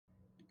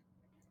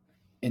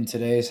In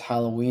today's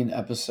Halloween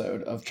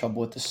episode of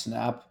Trouble with the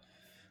Snap,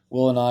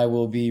 Will and I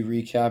will be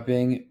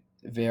recapping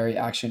a very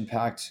action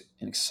packed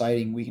and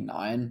exciting week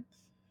 9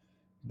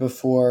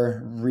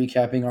 before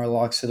recapping our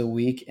locks of the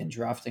week and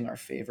drafting our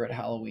favorite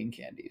Halloween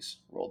candies.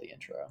 Roll the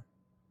intro.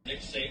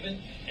 Nick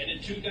Saban, and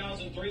in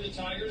 2003, the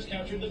Tigers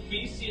captured the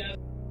BCS.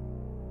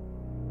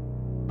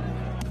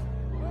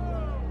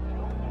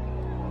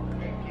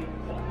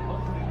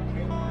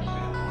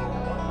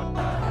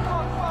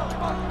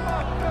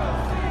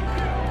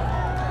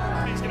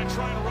 He's going to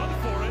try and run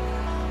for it.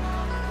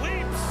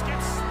 Leaps,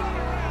 gets spun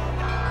around.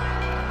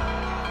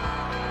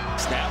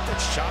 Snap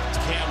that shocked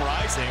Cam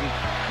Rising.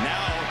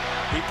 Now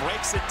he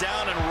breaks it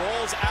down and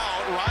rolls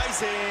out.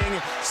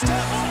 Rising steps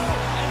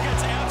and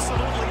gets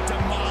absolutely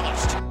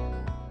demolished.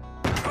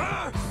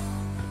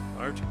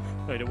 Art,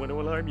 I don't want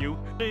to alarm you.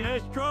 He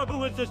has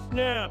trouble with the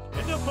snap,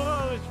 and the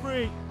ball is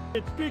free.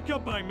 It's picked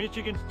up by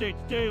Michigan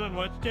State's Dalen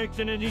Watts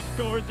Dixon, and he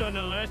scores on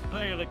the last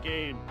play of the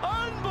game.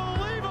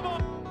 Unbelievable!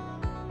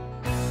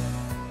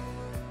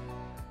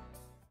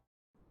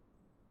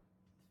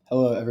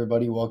 Hello,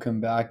 everybody.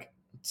 Welcome back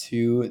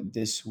to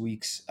this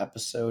week's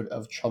episode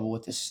of Trouble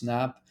with the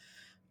Snap.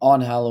 On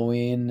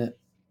Halloween,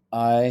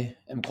 I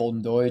am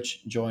Colton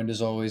Deutsch, joined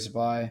as always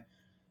by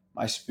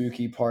my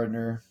spooky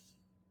partner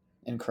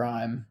in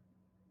crime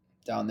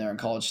down there in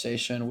College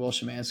Station, Will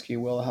Shemansky.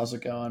 Will, how's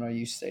it going? Are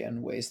you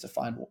staying ways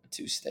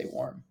to stay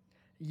warm?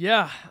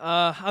 Yeah,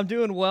 I'm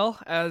doing well,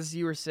 as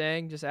you were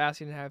saying, just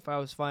asking if I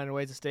was finding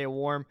ways to stay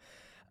warm.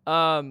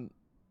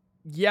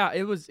 Yeah,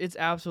 it's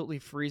absolutely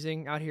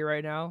freezing out here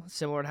right now,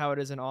 similar to how it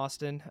is in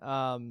Austin.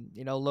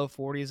 Low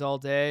 40s all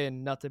day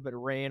and nothing but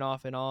rain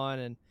off and on,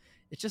 and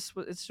it's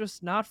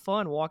just not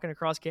fun walking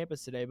across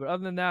campus today. But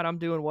other than that, I'm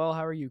doing well.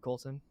 How are you,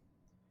 Colton?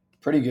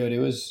 Pretty good. It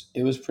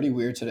was pretty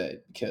weird today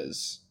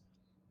because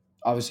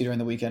obviously during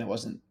the weekend it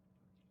wasn't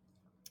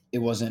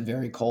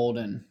very cold,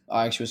 and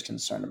I actually was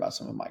concerned about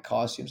some of my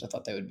costumes. I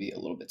thought they would be a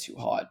little bit too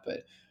hot,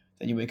 but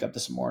then you wake up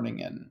this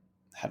morning and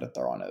had to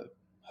throw on a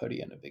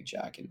hoodie and a big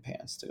jacket and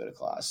pants to go to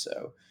class.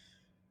 So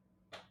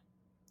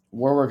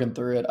we're working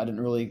through it. I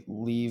didn't really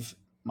leave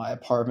my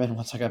apartment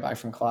once I got back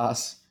from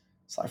class,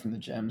 aside from the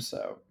gym,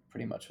 so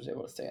pretty much was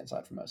able to stay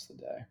inside for most of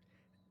the day.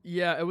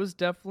 Yeah, it was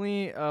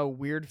definitely a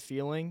weird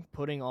feeling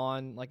putting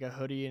on like a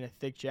hoodie and a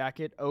thick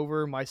jacket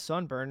over my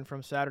sunburn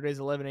from Saturday's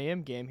 11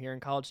 a.m. game here in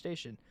College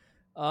Station.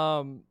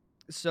 Um,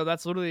 so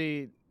that's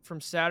literally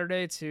from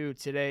Saturday to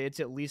today. It's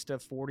at least a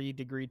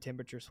 40-degree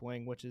temperature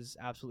swing, which is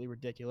absolutely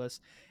ridiculous.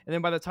 And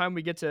then by the time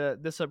we get to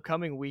this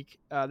upcoming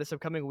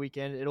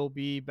weekend, it'll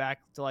be back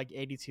to like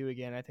 82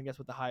 again. I think that's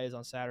what the high is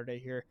on Saturday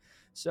here.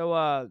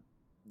 So,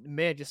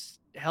 man, just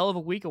hell of a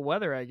week of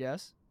weather, I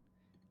guess.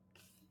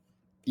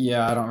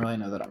 Yeah, I don't really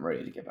know that I'm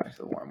ready to get back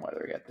to the warm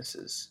weather yet. This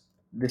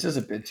is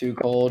a bit too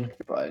cold,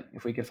 but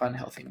if we could find a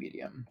healthy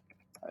medium,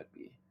 I'd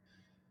be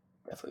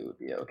definitely would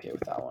be okay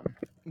with that one.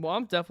 Well,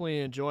 I'm definitely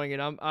enjoying it.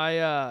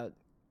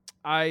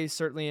 I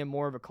certainly am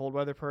more of a cold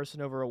weather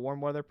person over a warm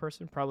weather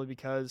person, probably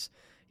because,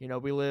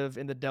 we live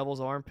in the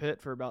devil's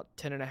armpit for about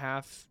 10 and a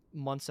half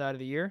months out of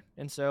the year.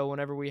 And so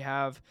whenever we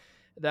have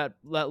that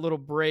little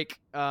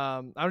break,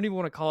 I don't even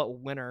want to call it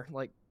winter,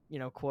 like,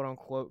 quote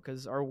unquote,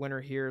 because our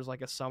winter here is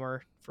like a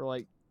summer for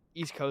like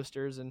East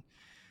Coasters and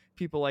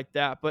people like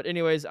that. But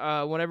anyways,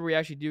 whenever we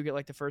actually do get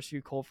like the first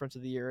few cold fronts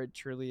of the year, it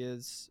truly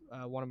is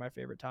one of my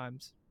favorite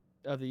times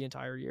of the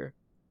entire year.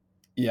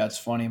 Yeah, it's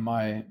funny.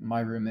 My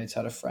roommates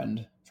had a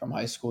friend from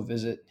high school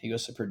visit. He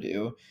goes to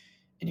Purdue,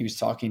 and he was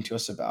talking to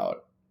us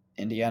about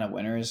Indiana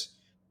winters.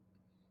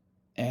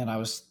 And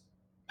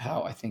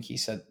how I think he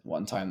said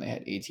one time they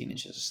had 18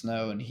 inches of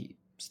snow, and he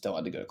still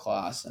had to go to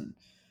class. And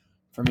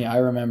for me, I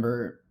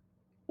remember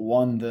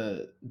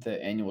the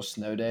annual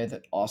snow day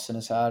that Austin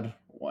has had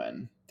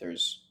when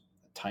there's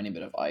a tiny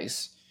bit of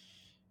ice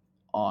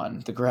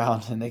on the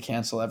ground and they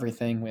cancel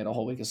everything. We had a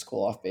whole week of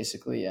school off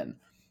basically, and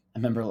I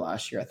remember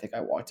last year I think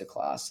I walked to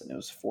class and it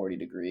was 40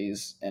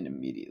 degrees, and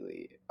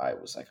immediately I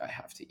was like, I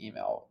have to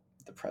email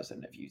the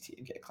president of UT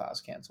and get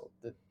class canceled.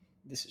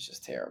 This is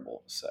just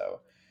terrible. So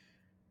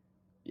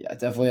yeah,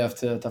 definitely have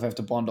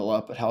to bundle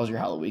up. But how was your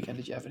Halloween weekend?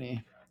 Did you have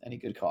any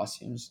good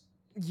costumes?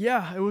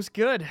 Yeah, it was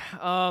good.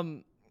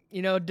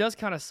 It does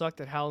kind of suck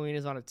that Halloween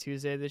is on a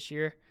Tuesday this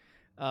year.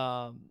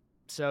 Um,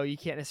 so you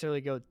can't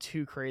necessarily go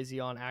too crazy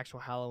on actual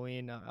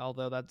Halloween,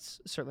 although that's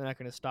certainly not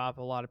going to stop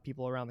a lot of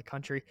people around the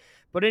country.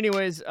 But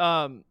anyways,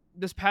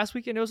 this past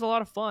weekend it was a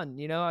lot of fun.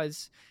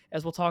 As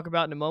we'll talk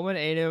about in a moment,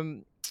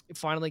 A&M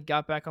finally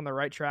got back on the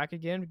right track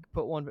again.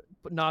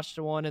 Notched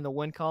one in the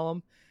win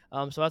column.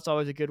 So that's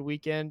always a good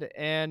weekend.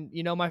 And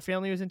my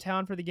family was in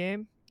town for the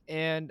game,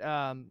 and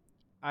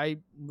I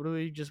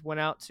literally just went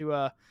out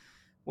to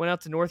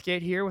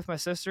Northgate here with my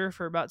sister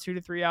for about 2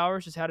 to 3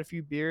 hours. Just had a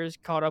few beers,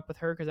 caught up with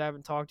her because I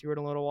haven't talked to her in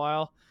a little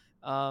while.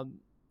 Um,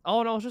 All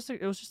in all,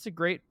 it was just a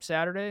great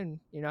Saturday, and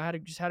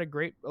just had a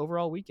great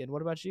overall weekend.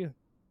 What about you?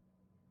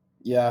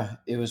 Yeah,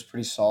 it was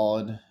pretty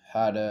solid.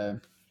 Had a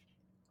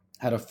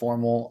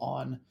formal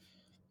on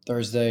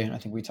Thursday. I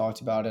think we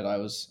talked about it. I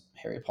was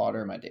Harry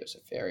Potter. My day was a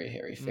fairy,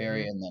 Harry Mm-hmm.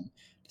 Fairy, and then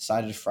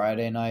decided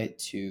Friday night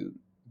to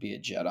be a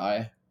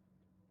Jedi,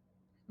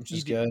 which You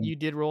was did good. you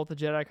did roll with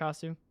the Jedi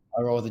costume?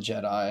 I rolled with a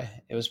Jedi.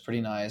 It was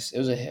pretty nice. It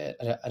was a hit.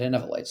 I didn't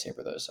have a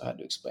lightsaber though, so I had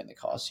to explain the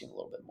costume a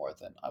little bit more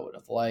than I would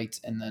have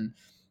liked. And then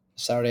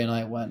Saturday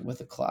night went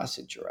with a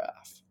classic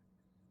giraffe.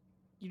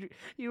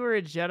 You were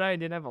a Jedi and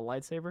didn't have a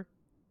lightsaber?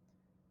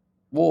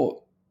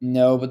 Well,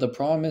 no, but the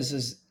problem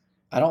is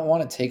I don't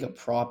want to take a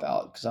prop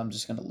out because I'm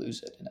just going to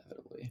lose it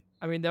inevitably.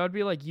 I mean, that would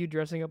be like you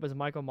dressing up as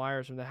Michael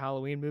Myers from the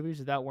Halloween movies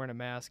without wearing a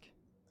mask.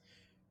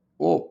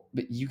 Well,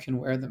 but you can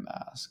wear the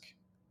mask.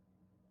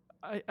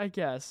 I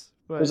guess,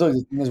 Because but look,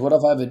 the thing is, what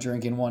if I have a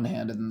drink in one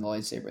hand and then the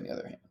lightsaber in the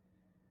other hand?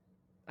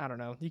 I don't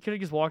know. You could have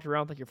just walked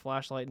around with like your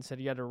flashlight and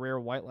said you had a rare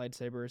white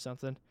lightsaber or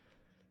something.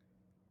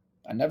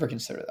 I never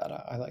considered that.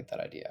 I like that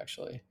idea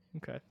actually.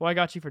 Okay. Well, I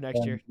got you for next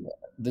And year. yeah,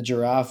 the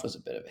giraffe was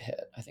a bit of a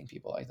hit. I think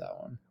people like that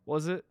one.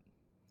 Was it?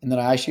 And then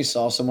I actually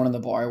saw someone in the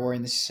bar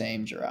wearing the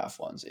same giraffe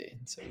onesie,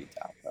 and so we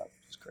dapped up.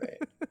 It was great.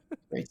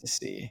 Great to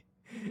see.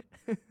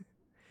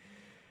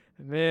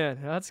 Man,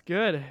 that's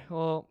good.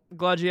 Well,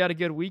 glad you had a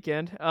good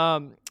weekend.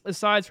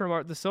 Aside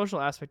from the social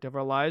aspect of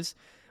our lives,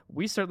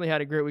 we certainly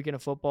had a great weekend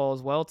of football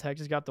as well.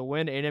 Texas got the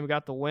win, A&M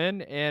got the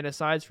win, and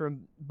aside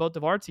from both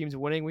of our teams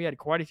winning, we had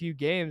quite a few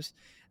games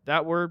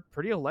that were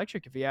pretty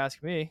electric, if you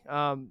ask me.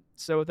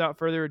 So without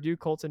further ado,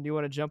 Colton, do you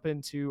want to jump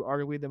into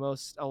arguably the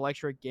most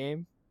electric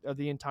game of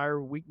the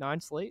entire Week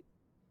 9 slate?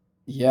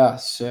 Yeah,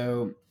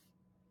 so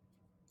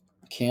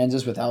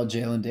Kansas without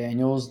Jalen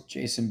Daniels,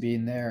 Jason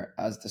being there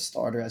as the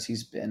starter as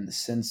he's been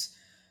since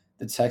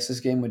the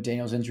Texas game with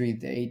Daniels' injury,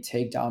 they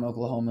take down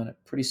Oklahoma in a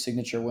pretty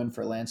signature win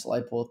for Lance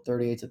Leipold,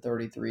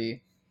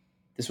 38-33.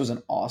 This was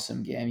an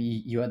awesome game.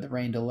 You had the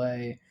rain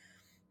delay,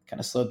 kind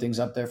of slowed things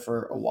up there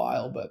for a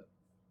while, but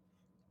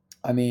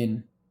I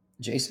mean,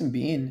 Jason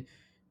Bean,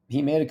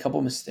 he made a couple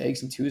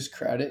mistakes, and to his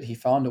credit, he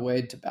found a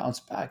way to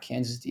bounce back.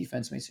 Kansas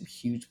defense made some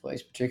huge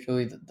plays,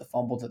 particularly the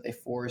fumble that they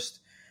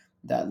forced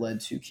that led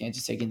to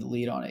Kansas taking the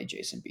lead on a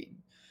Jason Bean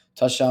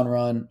touchdown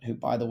run, who,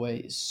 by the way,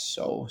 is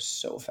so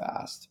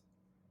fast.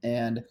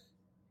 And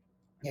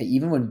yeah,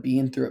 even when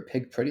Bean threw a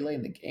pick pretty late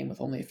in the game with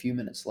only a few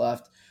minutes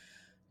left,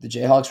 the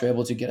Jayhawks were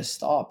able to get a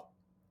stop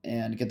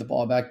and get the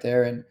ball back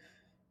there. And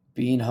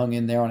Bean hung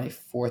in there on a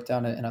fourth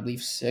down and I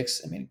believe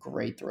 6. I mean,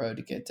 great throw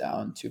to get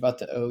down to about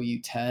the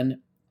OU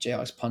 10.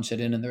 Jayhawks punch it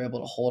in and they're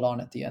able to hold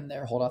on at the end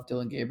there, hold off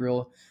Dylan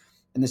Gabriel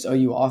in this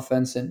OU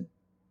offense. And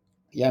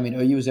yeah, I mean,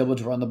 OU was able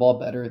to run the ball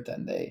better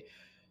than they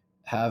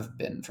have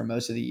been for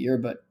most of the year,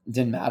 but it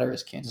didn't matter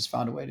as Kansas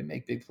found a way to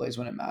make big plays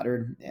when it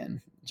mattered.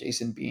 And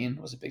Jason Bean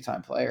was a big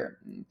time player.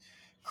 And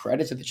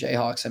credit to the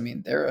Jayhawks. I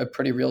mean, they're a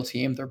pretty real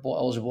team. They're bowl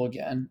eligible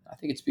again. I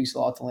think it speaks a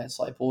lot to Lance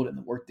Leipold and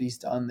the work that he's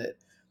done. That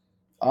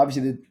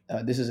obviously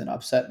this is an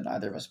upset.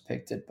 Neither of us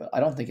picked it, but I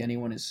don't think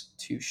anyone is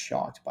too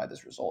shocked by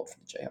this result for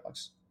the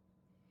Jayhawks.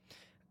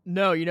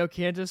 No,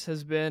 Kansas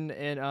has been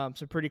in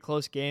some pretty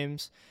close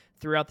games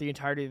throughout the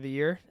entirety of the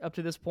year up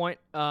to this point.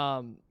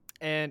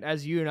 And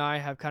as you and I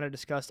have kind of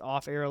discussed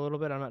off air a little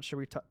bit, I'm not sure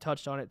we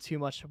touched on it too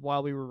much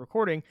while we were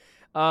recording.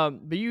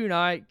 But you and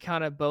I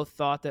kind of both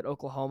thought that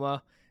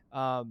Oklahoma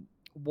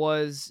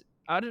was,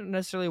 I didn't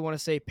necessarily want to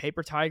say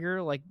paper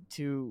tiger, like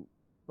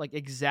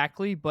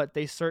exactly, but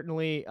they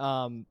certainly,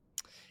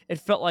 it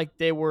felt like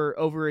they were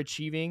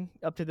overachieving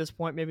up to this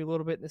point, maybe a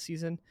little bit in the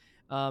season.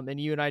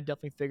 And you and I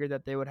definitely figured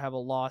that they would have a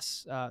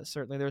loss.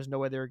 Certainly, there's no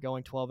way they were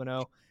going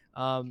 12-0.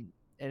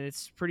 And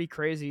it's pretty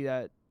crazy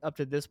that up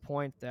to this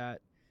point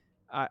that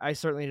I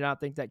certainly did not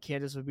think that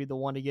Kansas would be the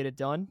one to get it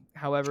done.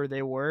 However,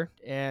 they were,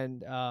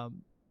 and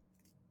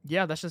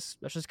yeah, that's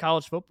just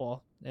college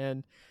football.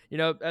 And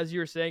as you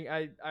were saying,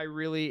 I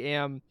really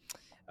am,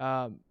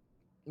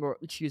 or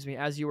excuse me,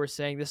 as you were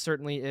saying, this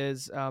certainly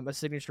is a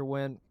signature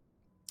win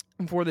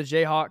for the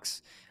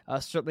Jayhawks.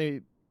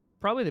 Certainly,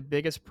 probably the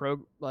biggest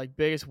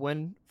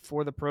win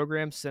for the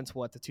program since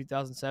the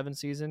 2007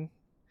 season.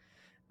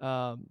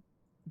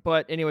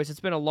 But anyways, it's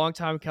been a long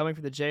time coming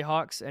for the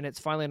Jayhawks, and it's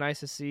finally nice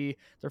to see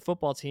their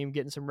football team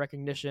getting some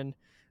recognition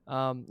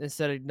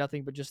instead of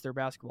nothing but just their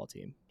basketball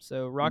team.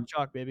 So rock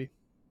chalk, baby.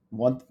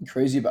 One thing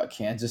crazy about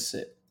Kansas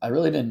that I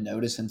really didn't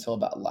notice until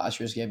about last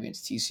year's game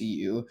against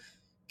TCU.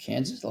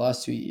 Kansas the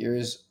last 2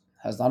 years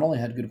has not only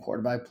had good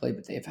quarterback play,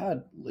 but they've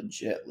had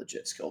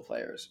legit skill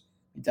players.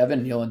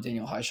 Devin Neal and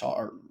Daniel Highshaw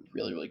are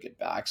really good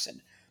backs,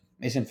 and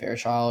Mason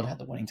Fairchild had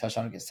the winning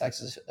touchdown against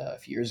Texas a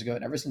few years ago,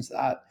 and ever since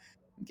that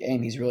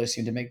game, he's really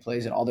seemed to make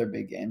plays in all their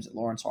big games. And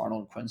Lawrence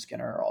Arnold, Quinn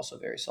Skinner are also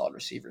very solid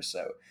receivers.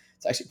 So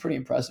it's actually pretty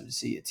impressive to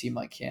see a team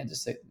like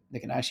Kansas that they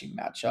can actually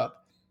match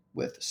up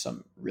with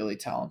some really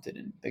talented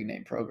and big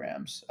name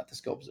programs at the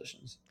skill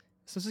positions.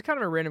 So this is kind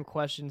of a random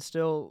question,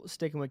 still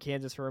sticking with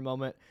Kansas for a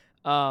moment.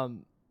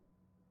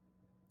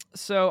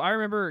 So I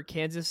remember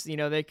Kansas,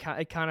 it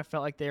kind of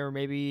felt like they were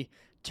maybe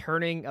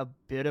turning a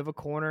bit of a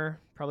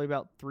corner probably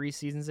about 3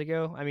 seasons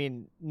ago. I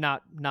mean,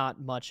 not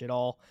much at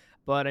all,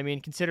 but I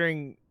mean,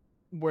 considering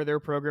where their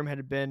program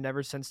had been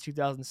ever since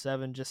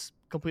 2007, just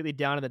completely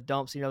down in the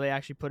dumps. They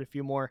actually put a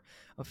few more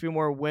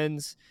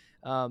wins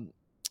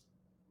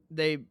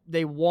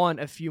they won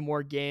a few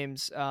more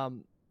games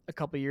a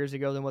couple years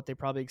ago than what they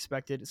probably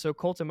expected. So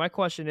Colton, my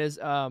question is,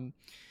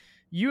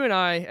 you and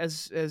I,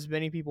 as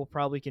many people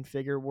probably can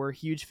figure, we're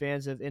huge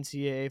fans of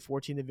NCAA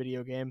 14, the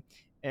video game.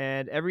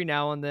 And every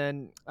now and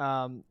then,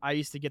 I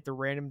used to get the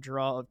random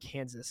draw of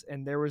Kansas,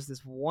 and there was this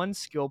one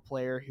skill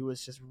player who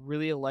was just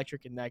really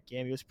electric in that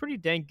game. He was pretty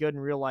dang good in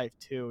real life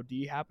too. Do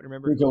you happen to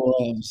remember Buka who?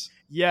 Williams.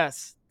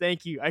 Yes,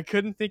 thank you. I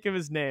couldn't think of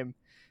his name.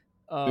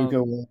 Buka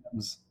Um,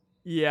 Williams.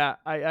 yeah,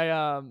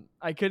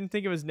 I couldn't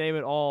think of his name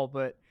at all,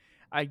 but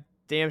I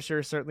damn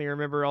sure certainly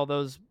remember all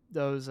those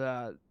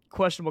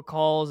questionable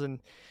calls and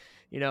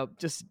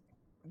just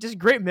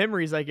great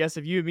memories, I guess,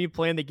 of you and me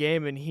playing the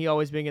game and he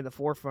always being in the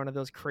forefront of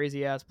those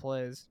crazy ass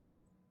plays.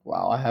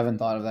 Wow, I haven't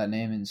thought of that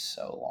name in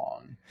so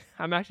long.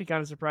 I'm actually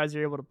kind of surprised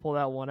you're able to pull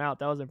that one out.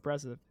 That was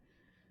impressive.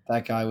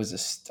 That guy was a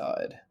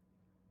stud.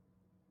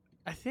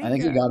 I I think,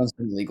 think he got in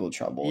some legal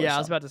trouble or yeah, I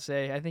was something. about to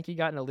say, I think he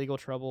got in illegal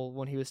trouble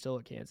when he was still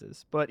at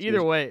Kansas. But He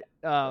either was, way,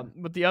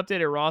 with the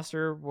updated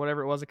roster,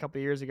 whatever it was a couple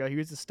of years ago, he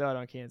was a stud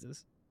on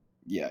Kansas.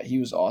 yeah, he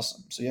was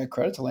awesome. So yeah,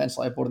 credit to Lance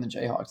Leipold and the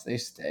Jayhawks. They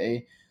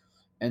stay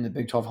in the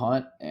Big 12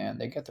 hunt and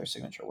they get their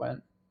signature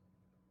win.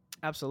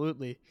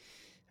 Absolutely.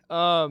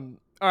 All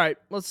right,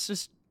 let's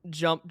just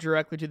jump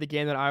directly to the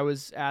game that I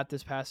was at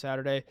this past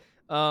Saturday.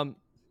 That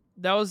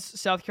was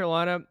South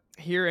Carolina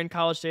here in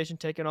College Station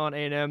taking on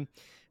A&M.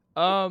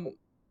 Um,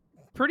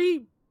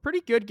 pretty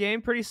good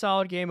game, pretty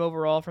solid game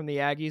overall from the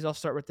Aggies. I'll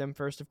start with them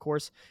first, of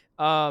course.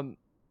 Um,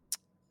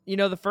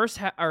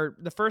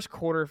 the first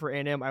quarter for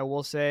A&M, I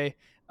will say,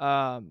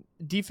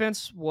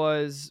 defense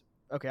was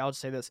okay. I'll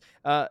just say this: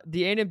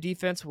 the A&M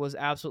defense was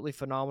absolutely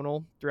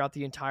phenomenal throughout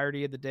the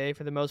entirety of the day,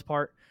 for the most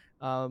part,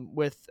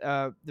 with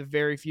the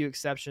very few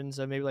exceptions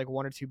of maybe like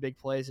one or two big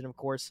plays, and of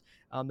course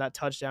that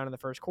touchdown in the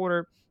first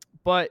quarter.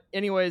 But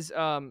anyways,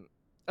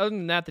 other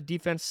than that, the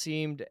defense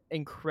seemed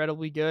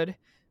incredibly good.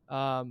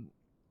 Um,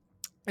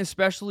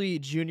 Especially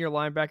junior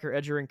linebacker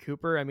Edgerrin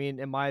Cooper. I mean,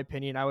 in my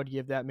opinion, I would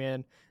give that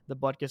man the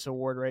Butkus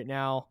Award right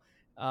now.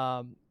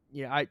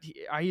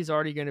 He's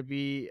already going to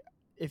be,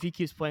 if he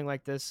keeps playing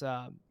like this,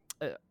 I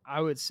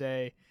would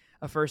say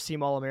a first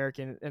team All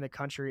American in the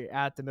country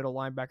at the middle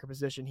linebacker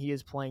position. He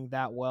is playing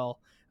that well.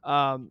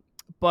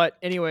 But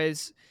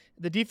anyways,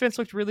 the defense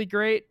looked really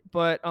great,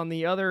 but on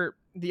the other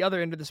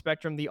end of the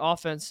spectrum, the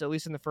offense, at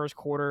least in the first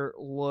quarter,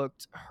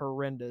 looked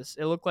horrendous.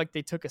 It looked like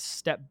they took a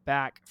step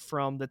back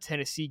from the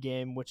Tennessee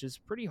game, which is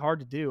pretty hard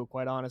to do,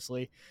 quite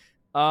honestly.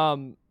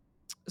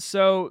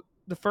 So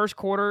the first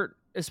quarter,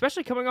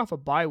 especially coming off a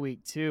bye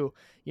week too,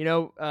 you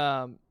know,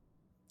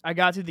 I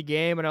got to the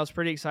game and I was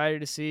pretty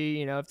excited to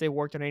see, if they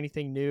worked on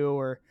anything new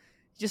or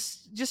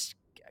just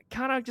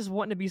kind of just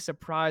wanting to be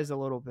surprised a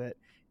little bit.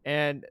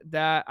 And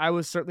that I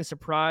was certainly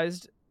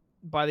surprised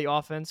by the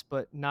offense,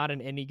 but not in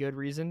any good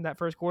reason that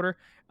first quarter.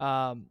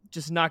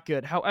 Just not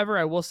good. However,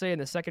 I will say in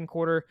the second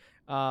quarter,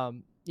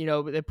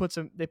 they put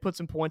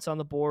some points on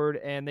the board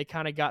and they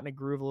kind of got in a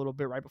groove a little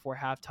bit right before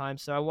halftime.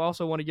 So I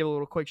also want to give a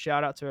little quick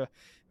shout out to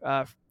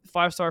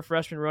 5-star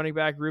freshman running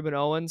back Ruben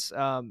Owens.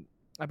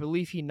 I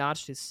believe he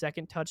notched his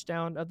second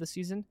touchdown of the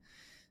season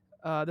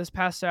this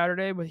past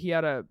Saturday, but he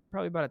had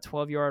probably about a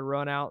 12-yard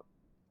run out.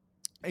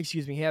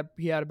 Excuse me,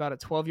 he had about a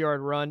 12-yard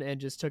run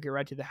and just took it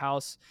right to the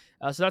house.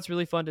 So that's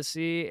really fun to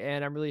see,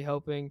 and I'm really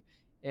hoping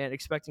and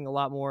expecting a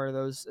lot more of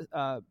those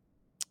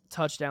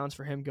touchdowns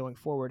for him going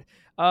forward.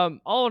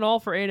 All in all,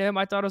 for A&M,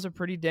 I thought it was a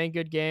pretty dang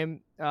good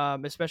game,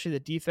 especially the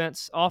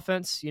defense.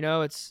 Offense,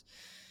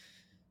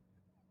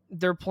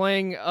 they're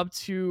playing up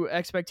to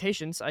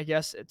expectations, I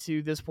guess,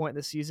 to this point in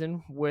the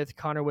season with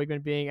Connor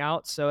Wigman being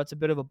out. So it's a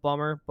bit of a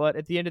bummer. But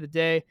at the end of the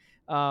day,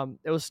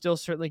 it was still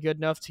certainly good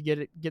enough to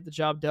get the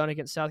job done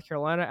against South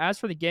Carolina. As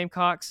for the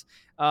Gamecocks,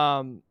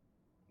 Colton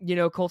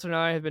and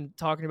I have been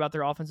talking about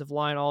their offensive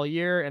line all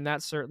year, and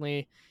that's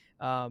certainly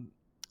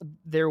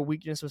their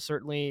weakness was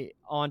certainly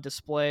on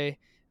display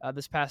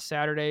this past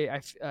Saturday.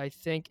 I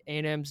think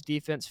A&M's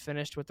defense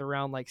finished with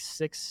around like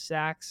 6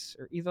 sacks,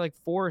 or either like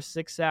 4 or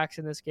 6 sacks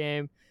in this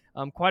game.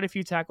 Quite a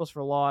few tackles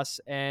for loss,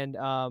 and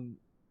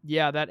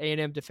that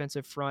A&M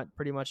defensive front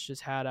pretty much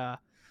just had a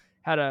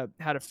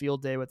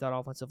field day with that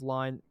offensive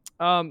line.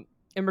 In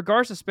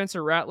regards to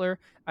Spencer Rattler,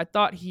 I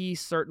thought he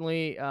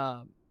certainly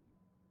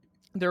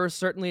there were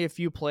certainly a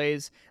few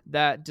plays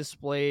that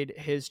displayed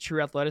his true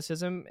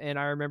athleticism. And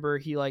I remember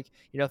he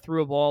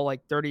threw a ball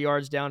like 30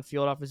 yards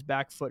downfield off his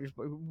back foot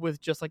with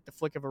just like the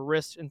flick of a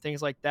wrist and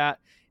things like that.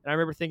 And I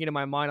remember thinking in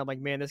my mind, I'm like,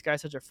 man, this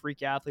guy's such a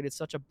freak athlete. It's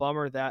such a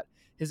bummer that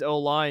his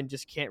O-line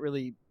just can't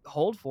really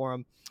hold for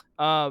him.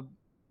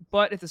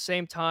 But at the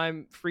same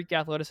time, freak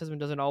athleticism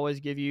doesn't always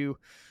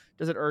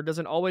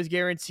always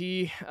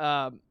guarantee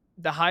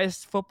the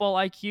highest football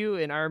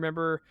IQ. And I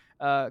remember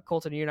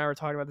Colton, you and I were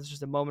talking about this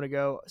just a moment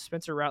ago.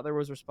 Spencer Rattler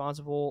was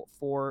responsible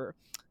for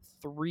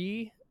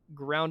 3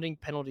 grounding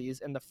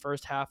penalties in the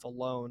first half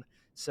alone.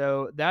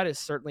 So that is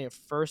certainly a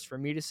first for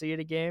me to see at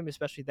a game,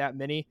 especially that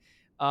many.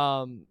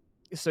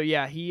 He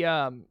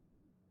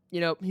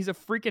he's a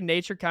freak of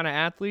nature kind of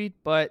athlete,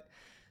 but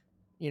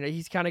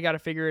he's kind of got to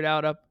figure it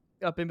out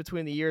up in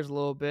between the years a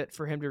little bit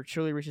for him to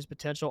truly reach his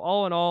potential.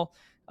 All in all,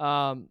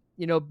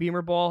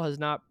 Beamer ball has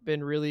not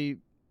really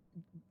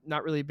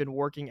been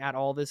working at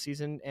all this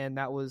season, and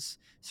that was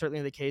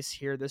certainly the case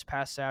here this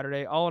past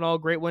Saturday. All in all,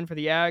 great win for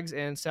the Ags,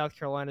 and South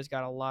Carolina's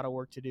got a lot of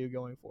work to do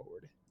going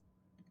forward.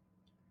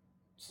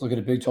 Let's look at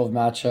a Big 12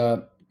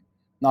 matchup.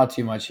 Not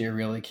too much here,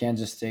 really.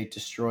 Kansas State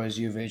destroys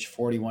U of H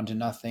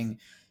 41-0.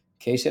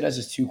 K-State has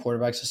his two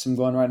quarterback system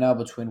going right now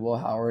between Will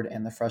Howard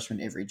and the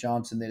freshman Avery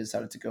Johnson. They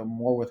decided to go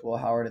more with Will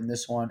Howard in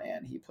this one,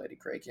 and he played a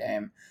great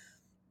game.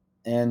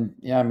 And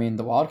yeah, I mean,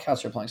 the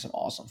Wildcats are playing some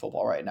awesome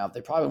football right now.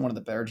 They're probably one of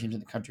the better teams in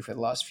the country for the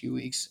last few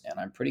weeks, and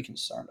I'm pretty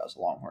concerned as a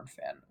Longhorn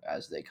fan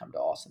as they come to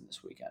Austin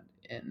this weekend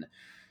in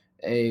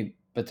a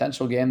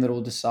potential game that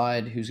will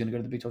decide who's going to go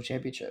to the Big 12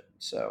 championship.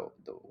 So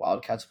the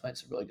Wildcats are playing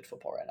some really good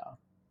football right now.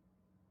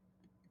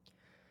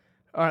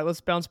 All right,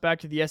 let's bounce back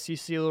to the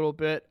SEC a little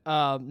bit.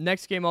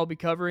 Next game I'll be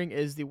covering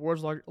is the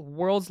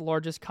world's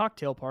largest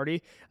cocktail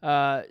party.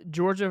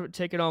 Georgia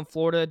taking on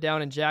Florida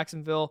down in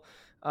Jacksonville.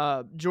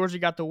 Georgia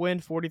got the win,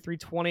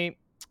 43-20.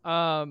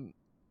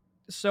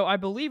 So I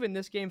believe in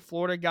this game,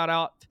 Florida got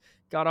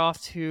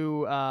off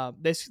to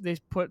they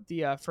put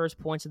the first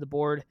points of the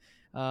board.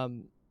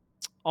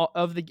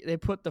 They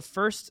put the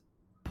first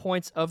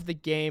points of the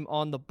game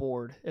on the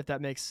board, if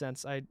that makes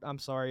sense. I'm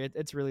sorry,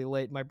 it's really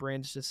late. My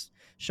brain's just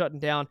shutting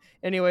down.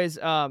 Anyways,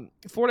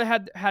 Florida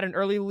had an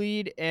early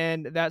lead,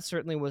 and that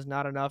certainly was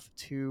not enough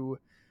to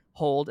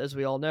hold, as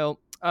we all know.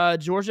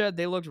 Georgia,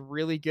 they looked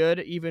really good,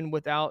 even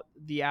without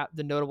the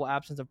notable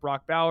absence of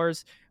Brock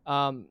Bowers.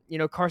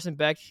 Carson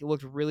Beck, he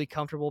looked really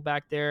comfortable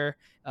back there.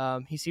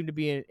 He seemed to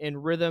be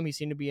in rhythm. He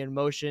seemed to be in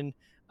motion.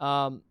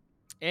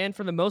 And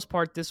for the most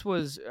part, this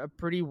was a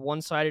pretty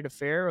one-sided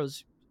affair. It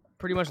was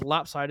pretty much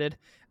lopsided,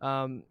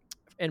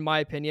 in my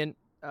opinion.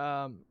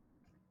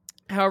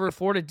 However,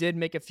 Florida did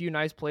make a few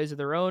nice plays of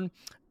their own,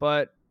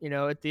 but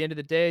at the end of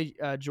the day,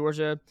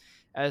 Georgia,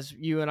 as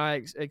you and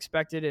I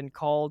expected and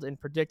called and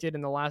predicted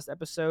in the last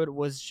episode,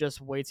 was just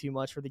way too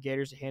much for the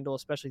Gators to handle,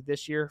 especially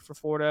this year for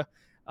Florida.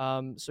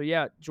 So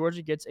yeah,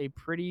 Georgia gets a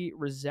pretty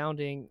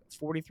resounding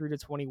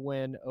 43-20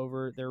 win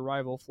over their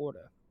rival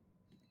Florida.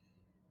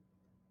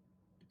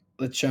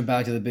 Let's jump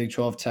back to the Big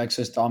 12.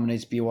 Texas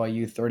dominates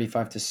BYU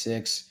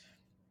 35-6.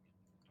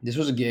 This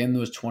was a game that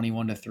was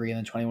 21-3 and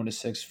then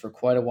 21-6 for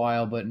quite a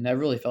while, but never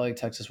really felt like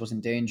Texas was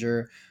in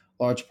danger.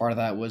 Large part of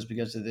that was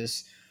because of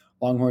this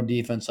Longhorn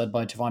defense led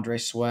by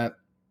Tavondre Sweat,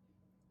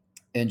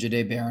 and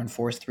Jahdae Barron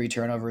forced 3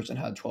 turnovers and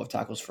had 12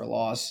 tackles for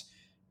loss,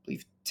 I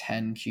believe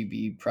 10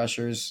 QB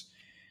pressures,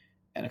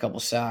 and a couple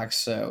sacks.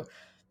 So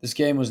this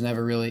game was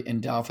never really in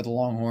doubt for the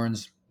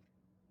Longhorns.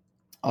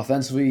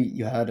 Offensively,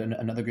 you had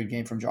another good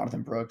game from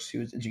Jonathan Brooks, who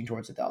was inching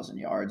towards 1,000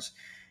 yards.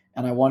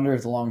 And I wonder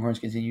if the Longhorns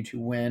continue to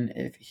win,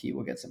 if he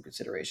will get some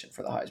consideration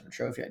for the Heisman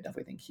Trophy. I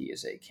definitely think he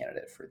is a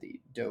candidate for the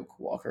Doak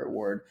Walker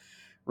Award.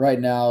 Right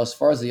now, as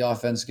far as the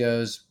offense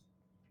goes,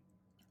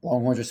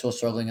 Longhorns are still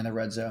struggling in the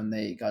red zone.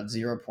 They got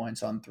 0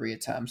 points on 3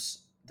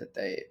 attempts that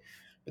they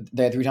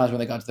had 3 times when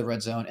they got to the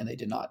red zone, and they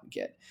did not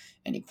get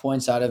any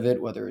points out of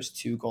it, whether it was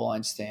 2 goal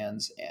line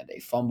stands and a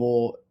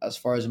fumble. As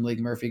far as Malik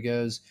Murphy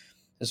goes,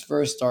 his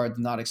first start,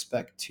 did not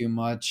expect too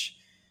much.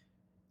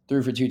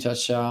 3 for 2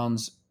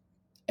 touchdowns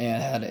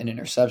and had an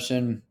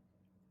interception.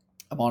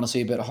 I'm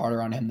honestly a bit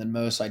harder on him than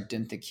most. I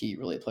didn't think he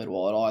really played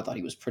well at all. I thought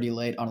he was pretty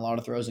late on a lot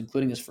of throws,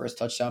 including his first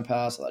touchdown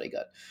pass. I thought he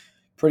got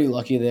pretty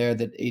lucky there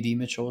that A.D.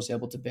 Mitchell was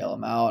able to bail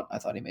him out. I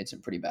thought he made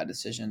some pretty bad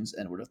decisions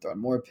and would have thrown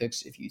more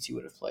picks if UT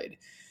would have played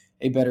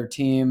a better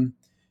team.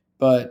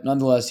 But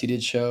nonetheless, he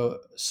did show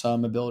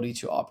some ability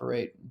to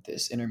operate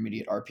this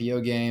intermediate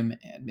RPO game,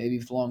 and maybe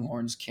if the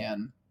Longhorns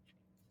can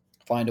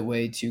find a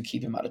way to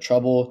keep him out of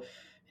trouble,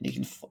 and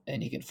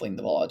he can fling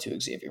the ball out to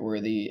Xavier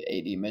Worthy,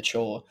 A.D.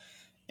 Mitchell,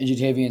 and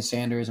Jatavian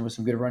Sanders, and with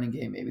some good running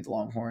game, maybe the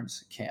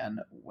Longhorns can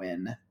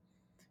win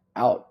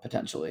out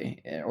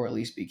potentially, or at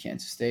least beat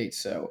Kansas State.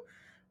 So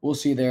we'll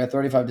see there.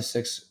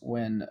 35-6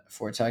 win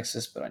for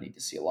Texas, but I need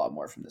to see a lot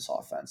more from this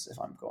offense if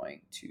I'm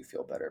going to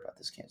feel better about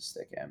this Kansas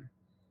State game.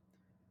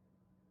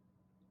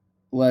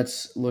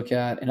 Let's look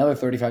at another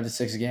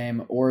 35-6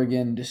 game.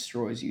 Oregon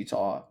destroys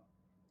Utah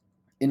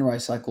in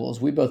Rice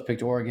Cycles. We both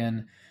picked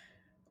Oregon.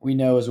 We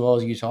know as well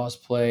as Utah has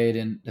played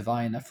and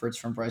divine efforts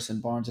from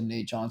Bryson Barnes and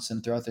Nate Johnson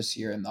throughout this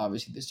year, and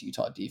obviously this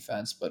Utah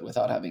defense, but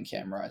without having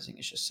Cam Rising,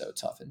 it's just so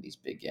tough in these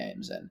big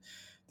games. And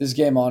this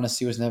game,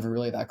 honestly, was never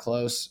really that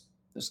close.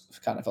 This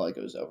kind of felt like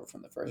it was over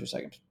from the first or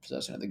second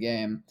possession of the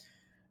game.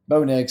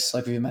 Bo Nix,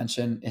 like we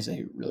mentioned, is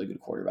a really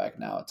good quarterback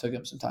now. It took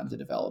him some time to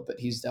develop, but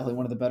he's definitely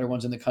one of the better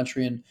ones in the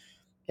country. And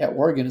yeah,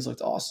 Oregon has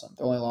looked awesome.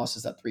 Their only loss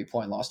is that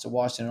 3-point loss to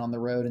Washington on the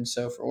road. And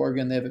so for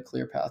Oregon, they have a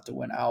clear path to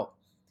win out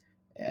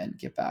and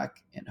get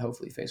back and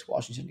hopefully face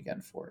Washington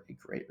again for a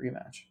great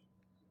rematch.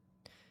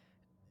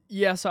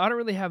 Yeah, so I don't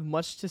really have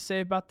much to say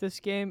about this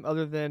game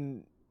other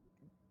than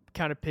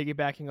kind of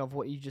piggybacking off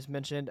what you just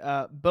mentioned.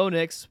 Bo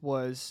Nix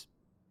was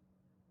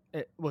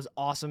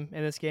awesome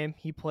in this game.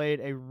 He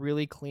played a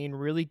really clean,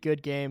 really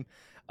good game.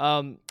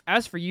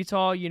 As for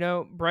Utah,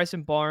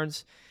 Bryson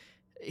Barnes,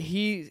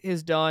 he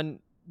has done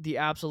the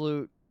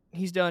absolute.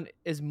 He's done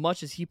as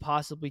much as he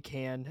possibly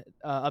can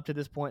up to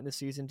this point in the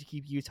season to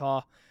keep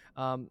Utah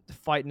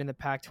fighting in the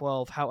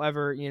Pac-12.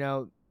 However,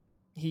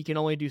 he can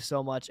only do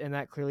so much, and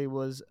that clearly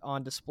was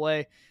on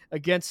display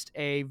against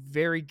a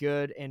very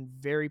good and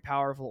very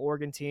powerful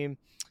Oregon team.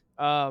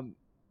 Um,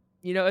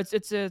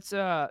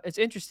 it's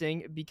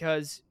interesting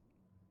because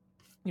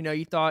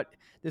you thought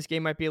this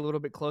game might be a little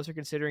bit closer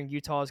considering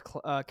Utah is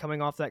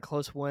coming off that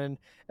close win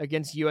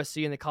against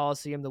USC in the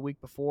Coliseum the week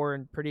before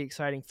in pretty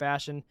exciting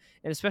fashion.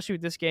 And especially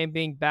with this game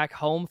being back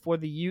home for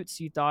the Utes,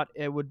 you thought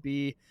it would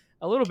be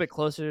a little bit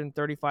closer than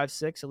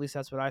 35-6. At least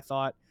that's what I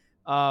thought.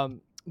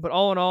 But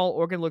all in all,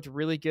 Oregon looked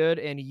really good,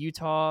 and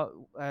Utah,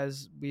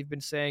 as we've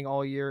been saying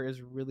all year,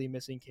 is really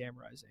missing Cam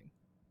Rising.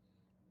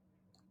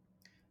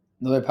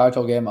 Another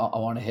Pac-12 game I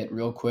want to hit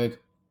real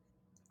quick.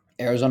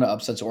 Arizona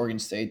upsets Oregon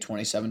State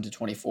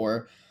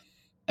 27-24.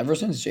 Ever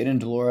since Jaden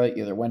Delora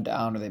either went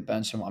down or they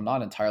benched him, I'm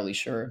not entirely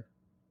sure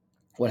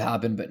what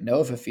happened, but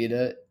Noah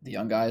Fafita, the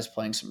young guy, is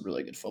playing some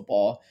really good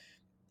football.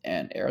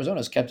 And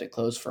Arizona's kept it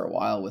close for a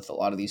while with a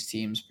lot of these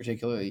teams,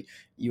 particularly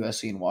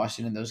USC and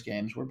Washington. Those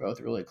games were both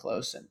really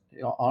close, and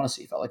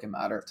honestly, felt like a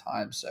matter of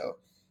time. So,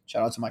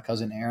 shout out to my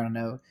cousin Aaron. I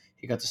know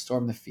he got to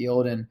storm the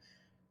field, and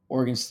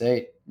Oregon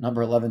State,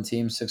 number 11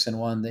 team,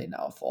 6-1. They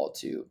now fall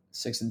to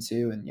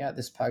 6-2, and yeah,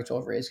 this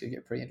Pac-12 race could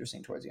get pretty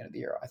interesting towards the end of the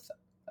year. I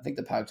think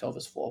the Pac-12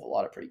 is full of a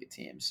lot of pretty good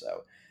teams,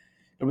 so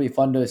it'll be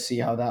fun to see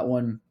how that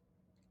one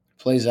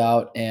plays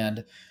out.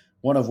 And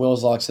one of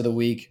Will's locks of the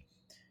week,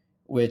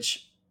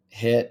 which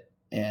hit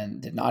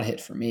and did not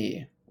hit for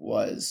me,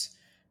 was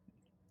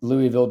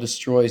Louisville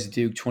destroys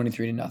Duke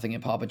 23-0 in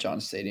Papa John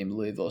Stadium.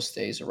 Louisville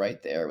stays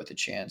right there with a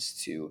chance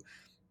to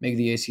make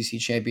the ACC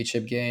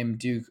championship game.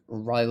 Duke,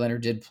 Riley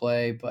Leonard did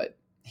play, but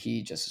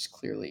he just is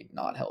clearly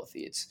not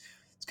healthy. It's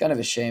kind of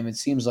a shame. It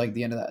seems like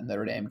the end of that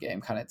Notre Dame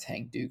game kind of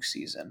tanked Duke's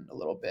season a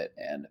little bit.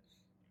 And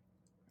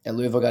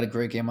Louisville got a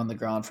great game on the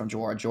ground from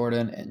Jawar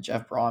Jordan, and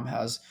Jeff Brom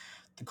has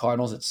the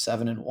Cardinals at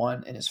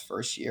 7-1 in his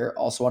first year.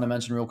 Also want to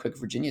mention real quick,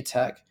 Virginia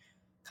Tech,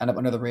 kind of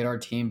under the radar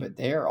team, but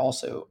they are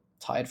also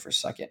tied for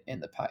second in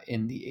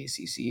the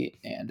ACC,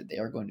 and they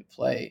are going to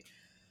play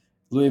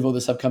Louisville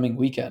this upcoming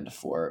weekend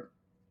for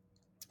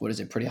what is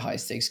a pretty high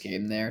stakes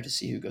game there to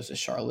see who goes to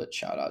Charlotte.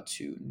 Shout out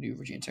to new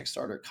Virginia Tech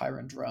starter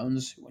Kyron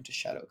Drones, who went to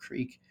Shadow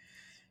Creek,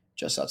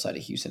 just outside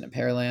of Houston and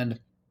Pearland.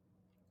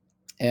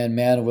 And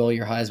man, Will,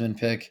 your Heisman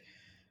pick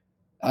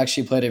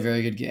actually played a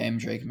very good game.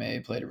 Drake May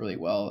played it really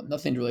well.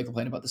 Nothing to really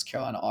complain about this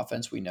Carolina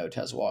offense. We know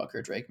Tez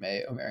Walker, Drake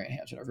May, Omarion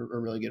Hampton are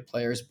really good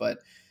players, but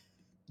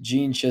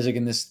Gene Chizik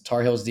in this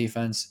Tar Heels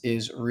defense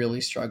is really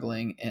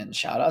struggling. And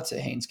shout out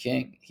to Haynes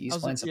King. He's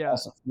playing some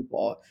awesome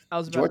football. I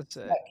was about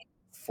to say. Tech,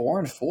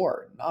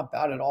 4-4, not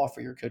bad at all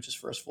for your coach's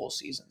first full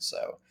season.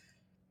 So,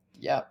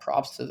 yeah,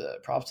 props to the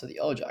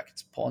Yellow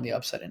Jackets pulling the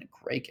upset in a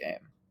great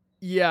game.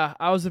 Yeah,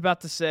 I was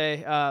about to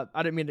say. I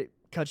didn't mean to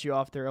cut you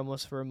off there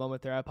almost for a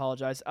moment there. I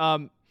apologize.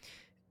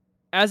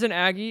 As an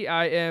Aggie,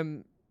 I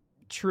am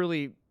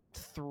truly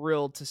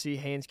thrilled to see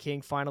Haynes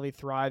King finally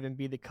thrive and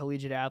be the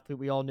collegiate athlete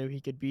we all knew he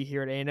could be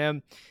here at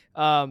A&M.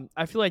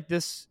 I feel like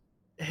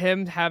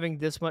him having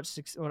this much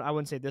success, well, I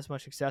wouldn't say this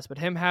much success, but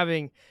him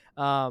having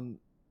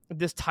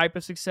this type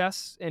of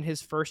success in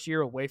his first year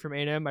away from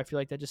A&M, I feel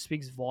like that just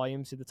speaks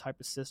volumes to the type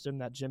of system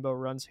that Jimbo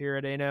runs here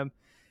at A&M.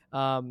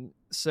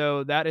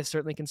 So that is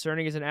certainly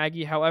concerning as an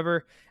Aggie.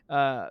 However,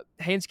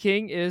 Haynes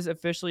King is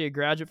officially a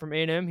graduate from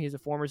A&M. He's a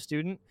former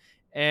student.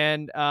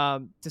 And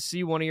to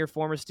see one of your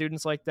former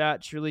students like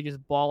that truly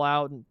just ball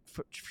out and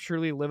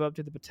truly live up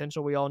to the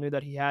potential we all knew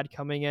that he had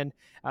coming in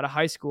out of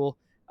high school,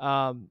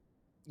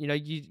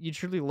 you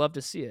truly love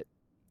to see it.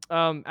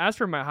 As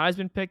for my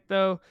Heisman pick,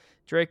 though,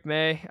 Drake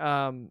May,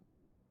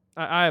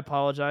 I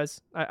apologize.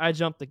 I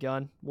jumped the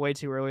gun way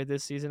too early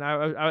this season.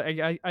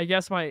 I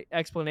guess my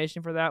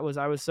explanation for that was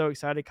I was so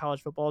excited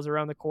college football is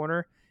around the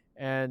corner,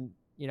 and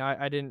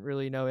I didn't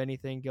really know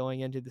anything going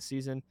into the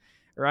season,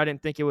 or I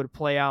didn't think it would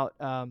play out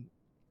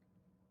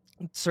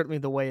certainly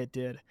the way it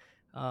did.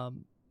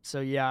 So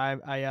yeah,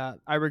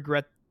 I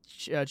regret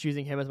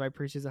choosing him as my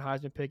preseason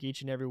Heisman pick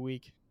each and every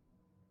week.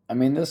 I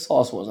mean, this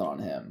loss wasn't on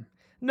him.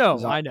 No,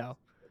 I know.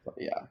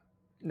 Yeah.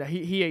 No,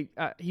 he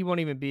won't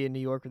even be in New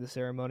York for the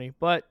ceremony.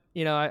 But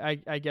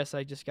I guess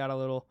I just got a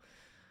little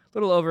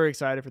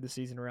overexcited for the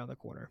season around the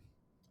corner.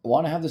 I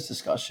want to have this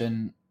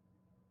discussion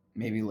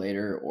maybe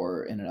later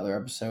or in another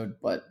episode,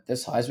 but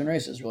this Heisman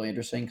race is really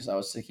interesting because I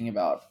was thinking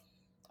about,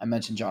 I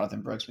mentioned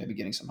Jonathan Brooks maybe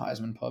getting some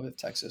Heisman pub if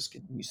Texas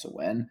continues to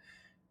win,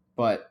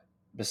 but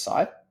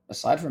aside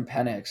from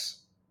Penix,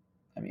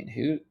 I mean,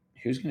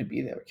 who's going to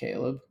be there?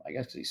 Caleb, I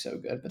guess because he's so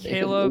good. But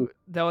Caleb,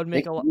 that would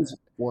make a lot.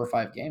 4 or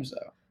 5 games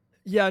though.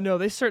 Yeah, no,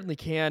 they certainly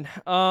can.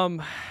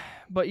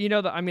 But the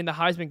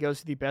Heisman goes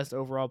to the best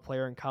overall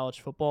player in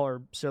college football,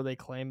 or so they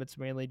claim. It's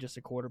mainly just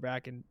a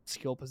quarterback and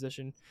skill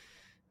position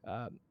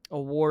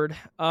award.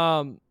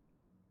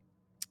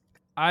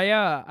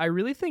 I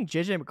really think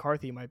JJ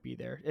McCarthy might be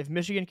there if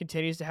Michigan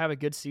continues to have a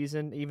good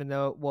season. Even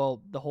though,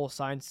 well, the whole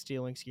sign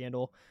stealing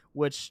scandal,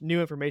 which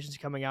new information is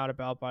coming out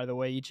about, by the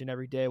way, each and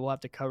every day. We'll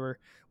have to cover.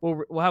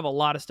 We'll have a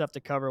lot of stuff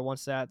to cover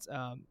once that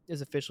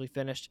is officially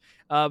finished.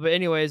 But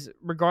anyways,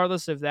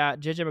 regardless of that,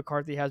 JJ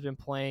McCarthy has been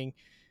playing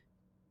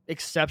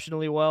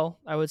exceptionally well,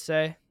 I would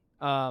say.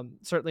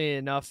 Certainly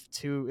enough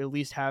to at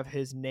least have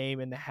his name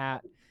in the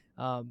hat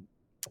um,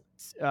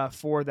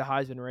 for the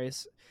Heisman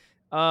race.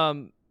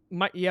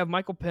 You have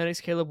Michael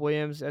Penix, Caleb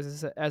Williams,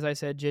 as I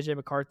said, JJ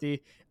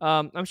McCarthy.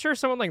 I'm sure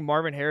someone like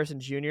Marvin Harrison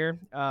Jr.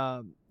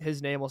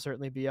 His name will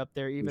certainly be up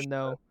there, even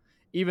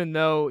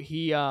though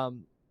he, I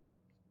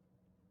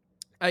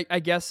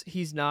guess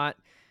he's not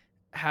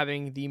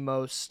having the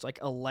most like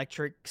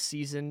electric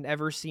season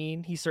ever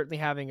seen. He's certainly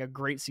having a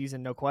great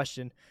season, no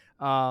question.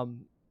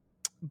 Um,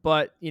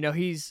 but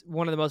he's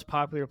one of the most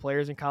popular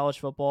players in college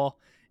football,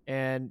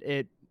 and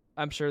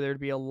I'm sure there'd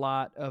be a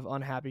lot of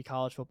unhappy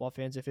college football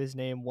fans if his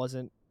name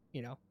wasn't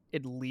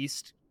at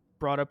least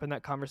brought up in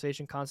that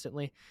conversation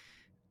constantly.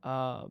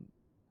 um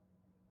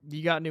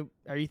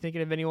are you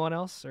thinking of anyone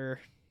else, or?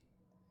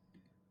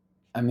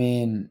 I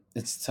mean,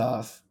 it's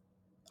tough.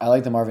 I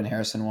like the Marvin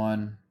Harrison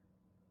one.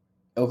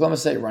 Oklahoma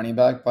State running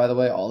back, by the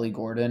way, Ollie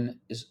Gordon,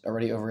 is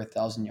already over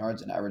 1,000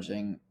 yards and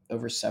averaging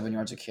over 7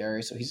 yards a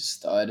carry, so he's a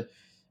stud.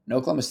 And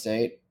Oklahoma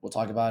State, we'll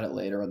talk about it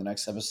later on the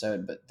next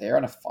episode, but they're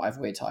on a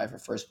 5-way tie for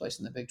first place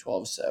in the Big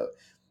 12. So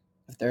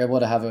if they're able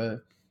to have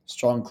a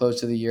strong close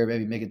to the year,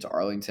 maybe make it to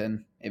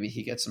Arlington, maybe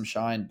he gets some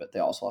shine, but they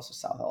also lost to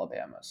South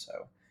Alabama,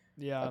 so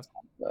Yeah. that's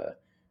kind of a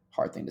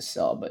hard thing to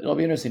sell. But it'll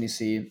be interesting to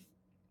see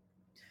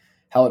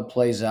how it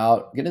plays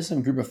out. Get into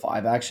some group of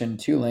five action.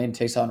 Tulane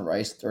takes on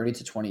Rice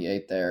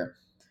 30-28 there.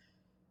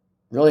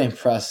 Really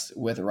impressed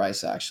with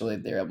Rice, actually.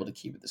 They're able to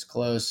keep it this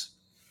close.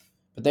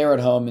 But they were at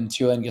home, and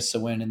Tulane gets the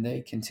win, and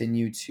they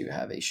continue to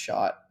have a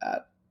shot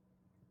at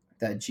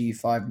that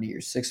G5 New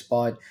Year's 6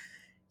 spot.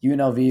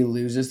 UNLV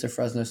loses to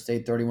Fresno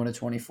State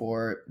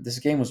 31-24. This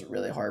game was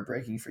really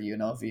heartbreaking for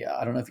UNLV.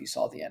 I don't know if you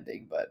saw the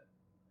ending, but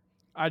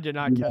I did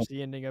not catch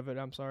the ending of it.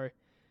 I'm sorry.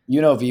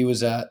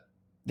 UNLV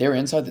they were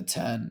inside the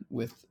 10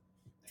 with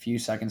a few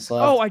seconds Oh,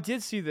 left. I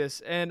did see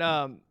this,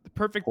 and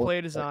perfect play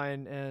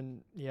design,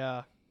 and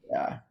yeah.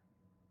 Yeah.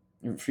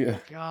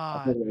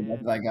 God,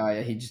 man. That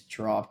guy, he just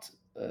dropped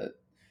a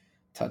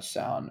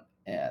touchdown,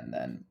 and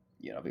then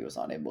he was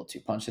unable to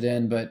punch it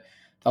in. But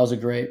that was a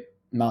great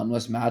Mountain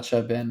West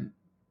matchup. And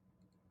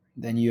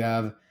then you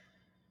have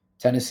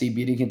Tennessee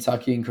beating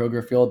Kentucky in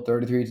Kroger Field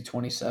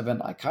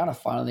 33-27. I kind of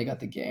finally got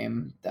the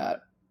game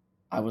that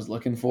I was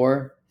looking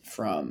for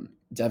from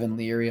Devin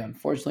Leary.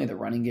 Unfortunately, the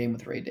running game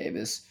with Ray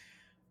Davis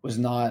was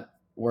not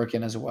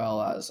working as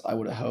well as I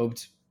would have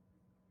hoped.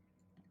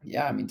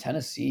 Yeah, I mean,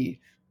 Tennessee,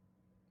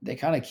 they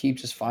kind of keep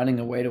just finding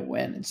a way to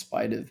win in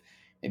spite of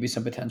maybe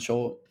some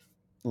potential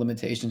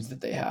limitations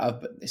that they have,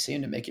 but they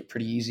seem to make it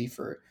pretty easy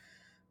for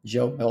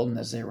Joe Milton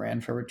as they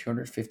ran for over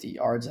 250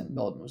 yards, and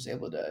Milton was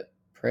able to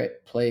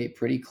play a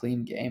pretty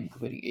clean game,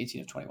 completing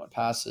 18 of 21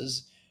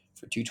 passes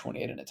for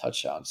 228 and a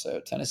touchdown. So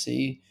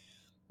Tennessee,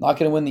 not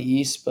going to win the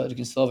East, but it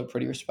can still have a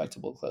pretty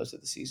respectable close to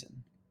the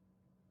season.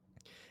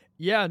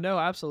 Yeah, no,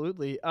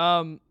 absolutely.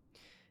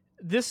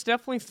 This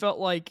definitely felt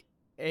like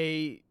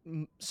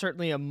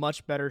certainly a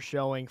much better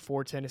showing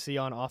for Tennessee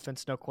on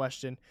offense, no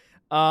question.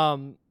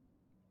 That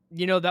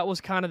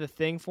was kind of the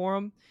thing for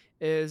them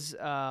is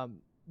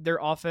their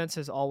offense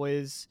has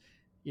always,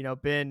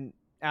 been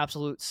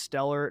absolute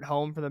stellar at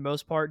home for the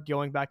most part,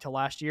 going back to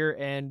last year,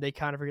 and they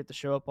kind of forget to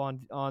show up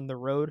on the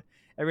road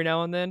every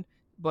now and then.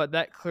 But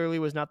that clearly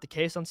was not the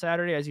case on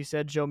Saturday. As you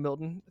said, Joe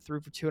Milton threw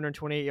for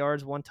 228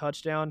 yards, one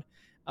touchdown.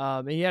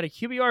 And he had a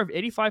QBR of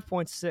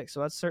 85.6,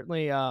 so that's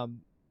certainly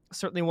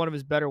one of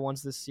his better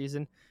ones this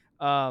season.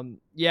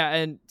 Yeah,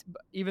 and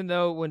even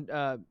though when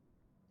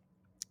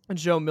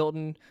Joe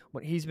Milton,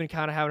 when he's been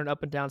kind of having an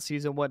up and down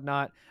season,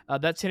 whatnot,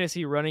 that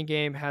Tennessee running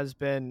game has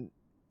been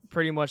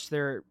pretty much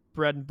their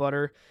bread and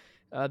butter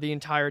the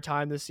entire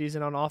time this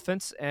season on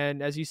offense.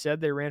 And as you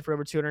said, they ran for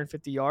over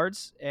 250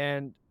 yards,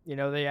 and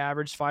they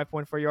averaged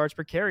 5.4 yards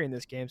per carry in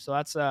this game. So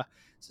that's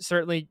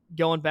certainly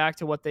going back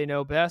to what they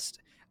know best.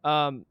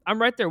 I'm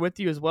right there with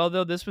you as well,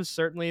 though. This was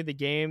certainly the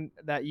game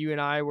that you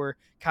and I were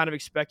kind of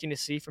expecting to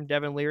see from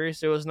Devin Leary.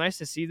 So it was nice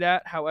to see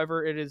that.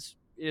 However,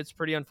 it's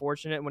pretty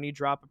unfortunate when you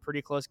drop a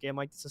pretty close game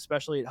like this,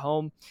 especially at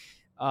home.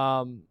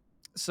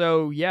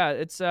 So yeah,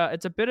 it's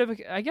a bit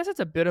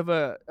of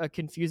a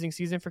confusing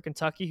season for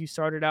Kentucky, who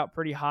started out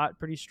pretty hot,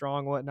 pretty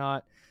strong,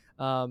 whatnot.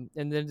 And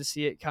then to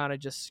see it kind of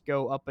just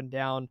go up and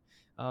down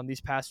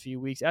these past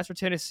few weeks. As for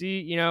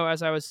Tennessee,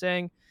 as I was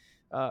saying,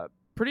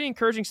 pretty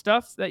encouraging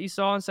stuff that you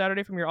saw on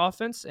Saturday from your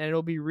offense, and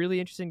it'll be really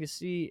interesting to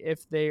see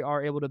if they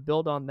are able to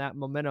build on that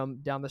momentum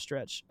down the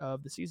stretch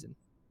of the season.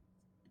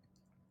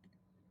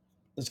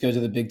 Let's go to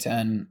the Big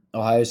Ten.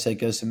 Ohio State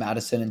goes to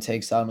Madison and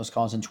takes down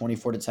Wisconsin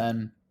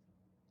 24-10.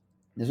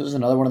 This was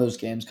another one of those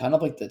games, kind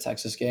of like the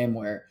Texas game,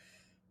 where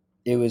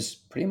it was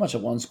pretty much a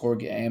one-score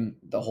game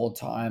the whole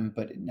time,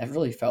 but it never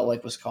really felt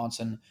like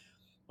Wisconsin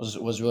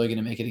was really going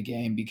to make it a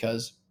game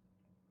because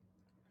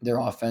their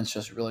offense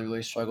just really,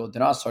 really struggled. They're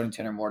not starting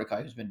Tanner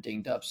Mordecai, who's been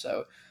dinged up.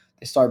 So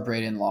they start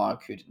Braden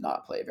Locke, who did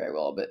not play very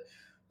well. But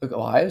look,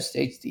 Ohio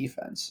State's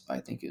defense, I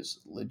think, is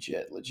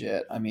legit,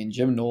 legit. I mean,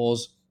 Jim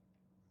Knowles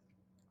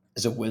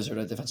is a wizard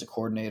at defensive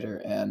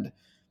coordinator. And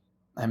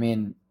I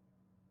mean,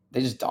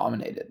 they just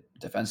dominated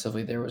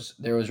defensively. There was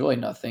really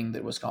nothing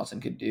that Wisconsin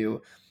could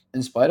do,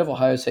 in spite of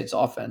Ohio State's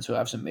offense, who I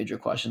have some major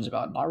questions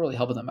about, not really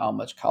helping them out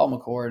much. Kyle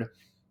McCord,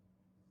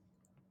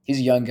 he's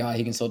a young guy.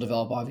 He can still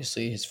develop,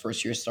 obviously, his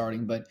first year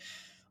starting, but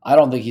I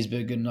don't think he's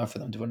been good enough for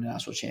them to win a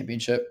national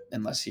championship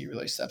unless he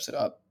really steps it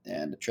up.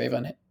 And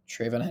Trayvon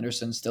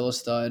Henderson, still a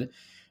stud.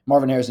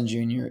 Marvin Harrison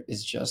Jr.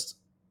 is just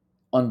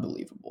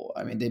unbelievable.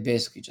 I mean, they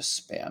basically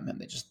just spam him.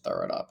 They just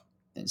throw it up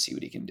and see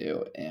what he can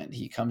do. And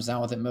he comes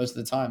down with it most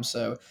of the time.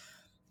 So,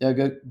 yeah,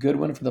 good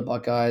win for the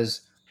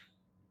Buckeyes.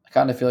 I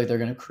kind of feel like they're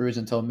going to cruise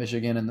until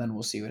Michigan, and then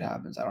we'll see what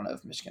happens. I don't know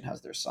if Michigan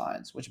has their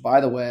signs, which, by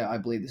the way, I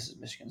believe this is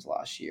Michigan's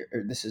last year,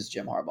 or this is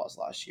Jim Harbaugh's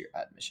last year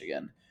at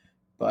Michigan.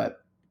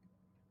 But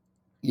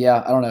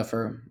yeah, I don't know.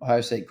 For Ohio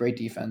State, great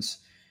defense,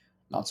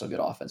 not so good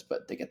offense,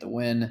 but they get the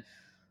win.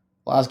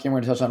 Last game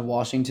we're going to touch on: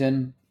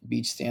 Washington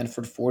beat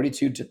Stanford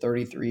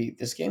 42-33.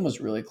 This game was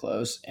really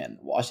close, and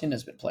Washington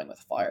has been playing with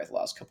fire the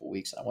last couple of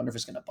weeks. I wonder if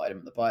it's going to bite them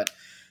in the butt.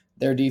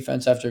 Their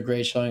defense, after a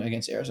great showing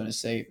against Arizona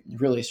State,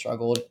 really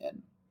struggled,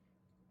 and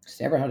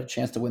Stanford had a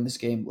chance to win this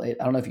game late.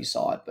 I don't know if you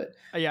saw it, but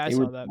Yeah, I they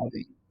were saw that.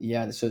 driving.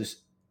 Yeah, so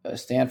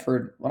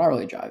Stanford, well, not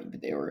really driving,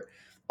 but they were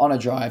on a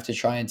drive to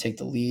try and take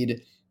the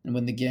lead and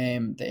win the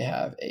game. They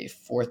have a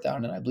fourth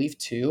down and I believe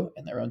two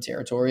in their own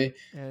territory,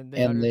 And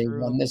they and they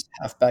underthrew run him. this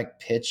halfback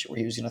pitch where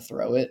he was going to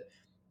throw it,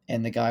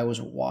 and the guy was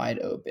wide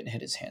open,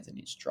 hit his hands, and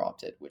he just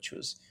dropped it, which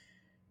was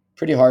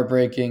pretty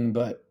heartbreaking.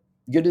 But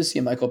good to see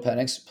Michael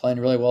Penix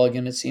playing really well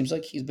again. It seems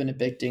like he's been a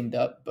bit dinged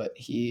up, but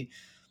he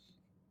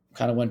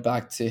kind of went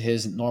back to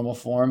his normal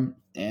form,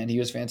 and he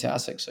was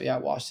fantastic. So yeah,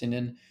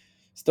 Washington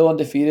still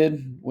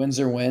undefeated, wins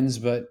are wins,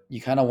 but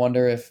you kind of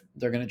wonder if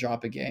they're going to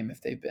drop a game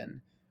if they've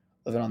been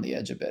living on the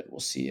edge a bit.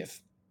 We'll see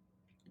if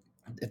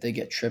they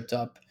get tripped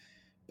up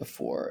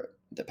before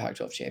the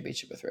Pac-12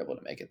 championship if they're able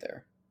to make it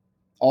there.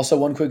 Also,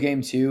 one quick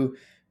game too.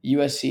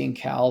 USC and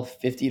Cal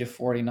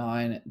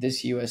 50-49.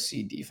 This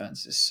USC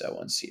defense is so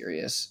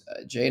unserious.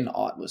 Jaden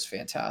Ott was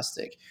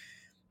fantastic.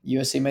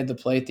 USC made the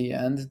play at the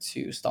end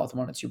to stop them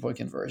on a 2-point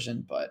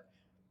conversion, but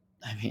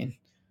I mean,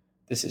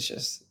 this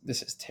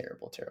is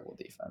terrible, terrible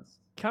defense.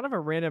 Kind of a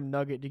random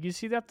nugget. Did you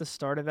see that the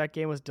start of that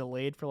game was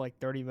delayed for like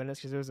 30 minutes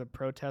because there was a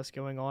protest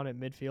going on at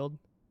midfield?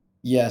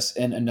 Yes,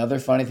 and another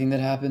funny thing that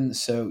happened.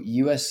 So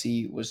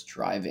USC was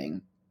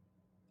driving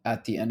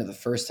at the end of the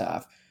first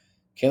half.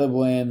 Caleb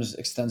Williams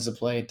extends the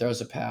play,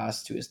 throws a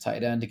pass to his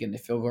tight end to get into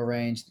field goal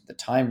range. The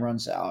time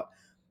runs out.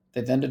 They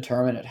then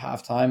determined at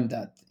halftime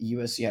that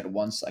USC had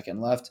 1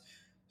 second left.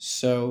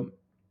 So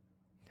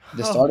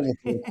the Oh, start of the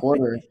third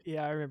quarter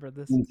yeah, I remember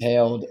this.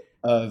 entailed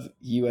of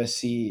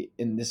USC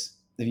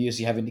of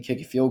USC having to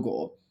kick a field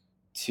goal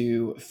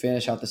to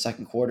finish out the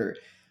second quarter.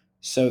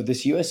 So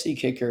this USC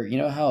kicker, you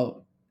know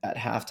how at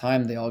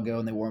halftime they all go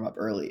and they warm up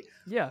early.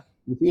 Yeah.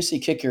 The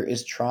USC kicker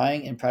is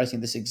trying and practicing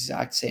this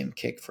exact same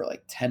kick for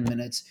like 10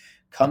 minutes,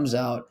 comes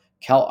out,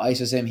 Cal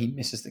ices him, he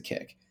misses the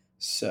kick.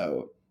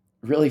 So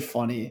really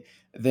funny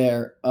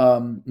there.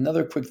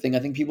 Another quick thing, I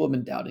think people have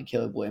been doubting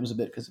Caleb Williams a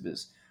bit because of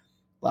his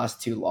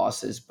last two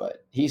losses,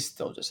 but he's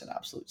still just an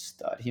absolute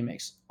stud. He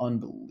makes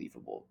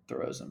unbelievable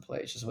throws and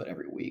plays just about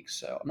every week.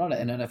 So I'm not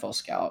an NFL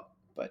scout,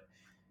 but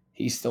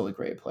he's still a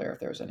great player if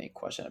there's any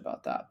question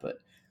about that.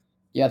 But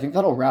yeah, I think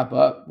that'll wrap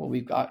up what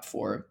we've got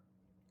for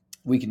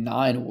week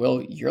 9.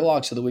 Will, your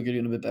locks of the week are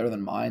doing a bit better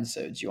than mine.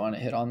 So do you want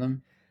to hit on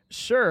them?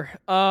 Sure.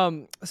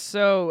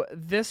 So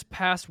this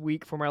past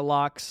week for my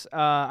locks,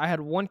 I had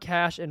one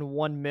cash and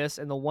one miss,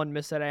 and the one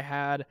miss that I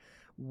had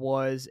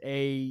was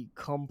a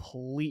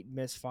complete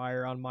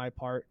misfire on my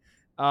part.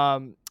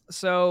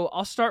 So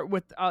I'll start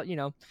with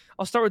I'll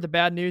start with the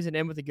bad news and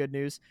end with the good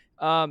news.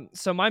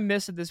 So my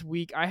miss of this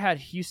week, I had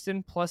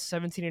Houston plus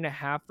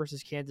 17.5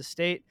 versus Kansas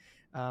State.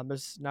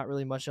 There's not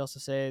really much else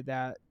to say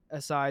that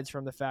aside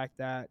from the fact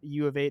that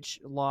U of H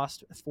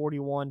lost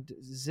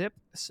 41-0.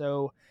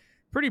 So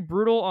pretty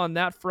brutal on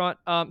that front.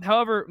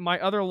 However, my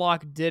other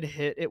lock did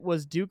hit. It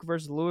was Duke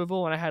versus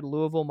Louisville, and I had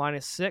Louisville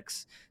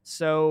 -6.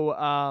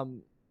 So,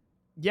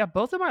 yeah,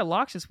 both of my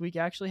locks this week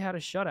actually had a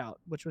shutout,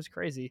 which was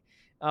crazy.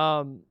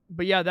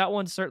 But yeah, that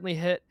one certainly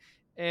hit.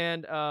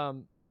 And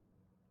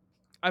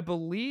I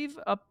believe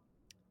up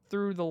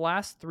through the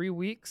last 3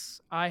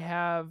 weeks, I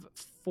have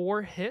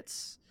 4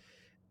 hits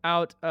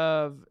out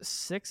of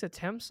 6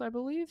 attempts, I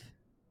believe.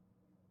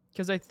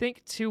 Because I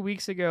think 2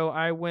 weeks ago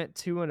I went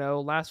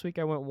 2-0. Last week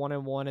I went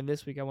 1-1, and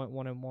this week I went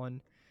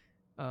 1-1.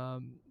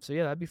 So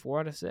yeah, that'd be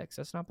 4 out of 6.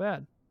 That's not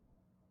bad.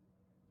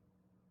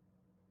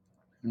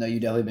 No,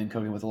 you definitely been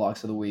cooking with the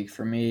locks of the week.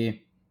 For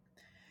me,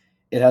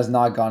 it has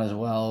not gone as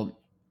well.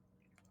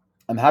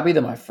 I'm happy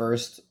that my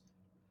first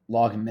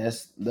lock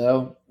missed,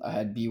 though. I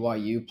had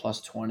BYU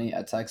plus 20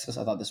 at Texas.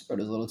 I thought the spread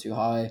was a little too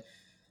high.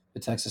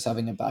 with Texas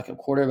having a backup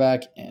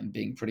quarterback and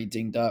being pretty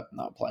dinged up,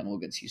 not playing well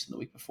against Houston the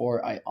week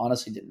before. I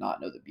honestly did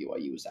not know that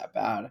BYU was that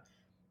bad.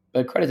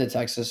 But credit to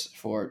Texas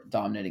for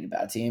dominating a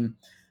bad team.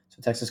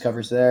 So Texas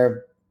covers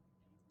there.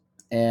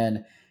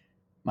 And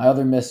my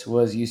other miss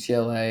was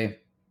UCLA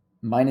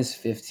minus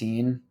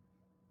 15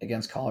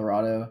 against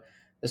Colorado.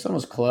 This one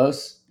was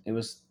close. It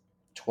was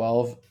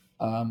 12.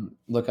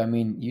 Look, I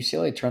mean,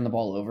 UCLA turned the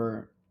ball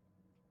over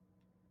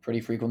pretty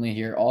frequently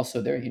here.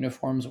 Also, their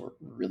uniforms were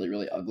really,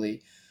 really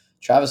ugly.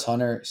 Travis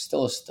Hunter,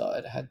 still a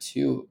stud, had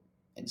two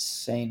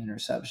insane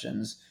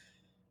interceptions.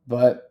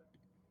 But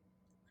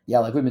yeah,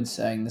 like we've been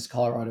saying, this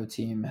Colorado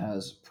team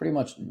has pretty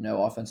much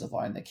no offensive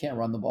line. They can't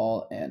run the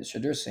ball. And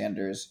Shadur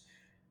Sanders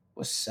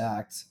was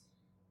sacked,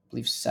 I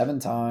believe, 7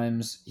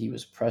 times. He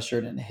was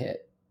pressured and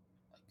hit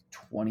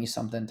 20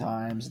 something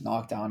times,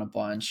 knocked down a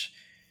bunch.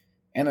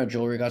 And their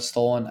jewelry got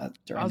stolen I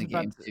during was the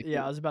about game, to, too.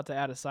 yeah, I was about to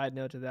add a side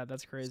note to that.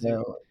 That's crazy.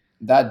 So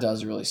that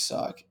does really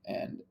suck.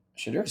 And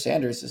Shadur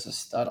Sanders is a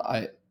stud.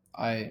 I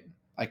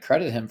I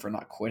credit him for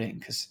not quitting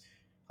because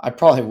I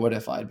probably would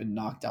if I had been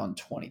knocked down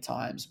 20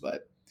 times.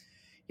 But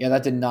yeah,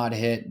 that did not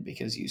hit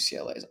because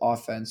UCLA's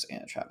offense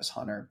and Travis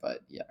Hunter. But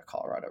yeah,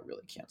 Colorado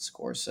really can't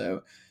score.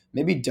 So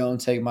maybe don't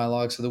take my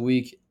logs of the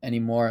week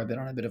anymore. I've been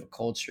on a bit of a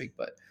cold streak,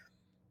 but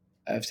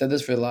I've said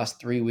this for the last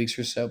 3 weeks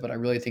or so. But I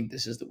really think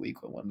this is the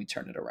week when we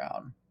turn it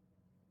around.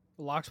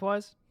 Locks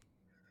wise?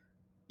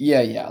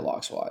 Yeah,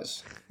 locks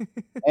wise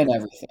and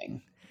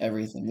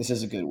everything. This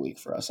is a good week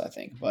for us, I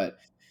think. But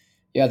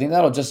yeah, I think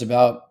that'll just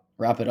about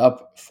wrap it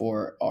up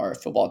for our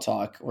football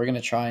talk. We're gonna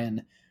try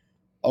and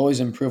always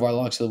improve our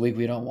locks of the week.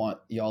 We don't want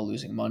y'all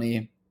losing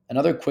money.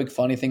 Another quick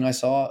funny thing I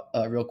saw,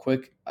 real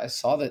quick, I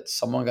saw that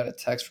someone got a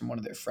text from one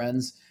of their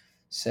friends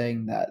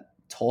saying that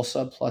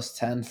Tulsa plus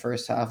 10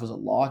 first half was a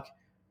lock.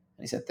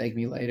 And he said, thank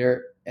me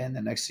later. And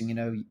the next thing you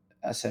know,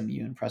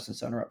 SMU and Preston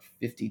Stone are up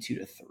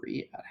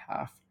 52-3 at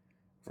half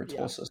for Yeah.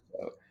 Tulsa.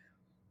 So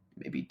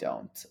maybe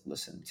don't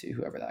listen to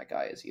whoever that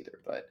guy is either.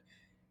 But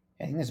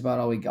I think that's about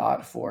all we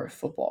got for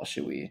football.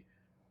 Should we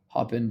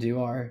hop into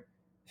our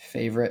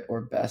favorite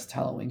or best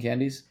Halloween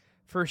candies?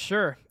 For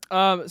sure.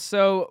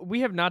 So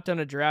we have not done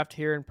a draft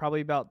here in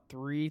probably about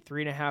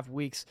 3.5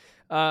 weeks.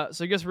 So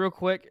I guess real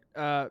quick,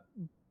 a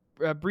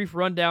brief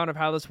rundown of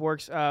how this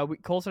works.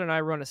 Colton and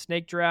I run a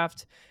snake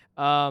draft.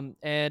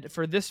 And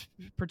for this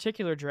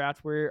particular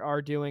draft, we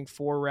are doing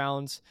 4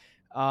 rounds.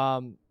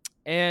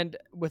 And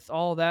with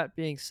all that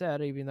being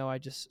said, even though I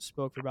just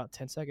spoke for about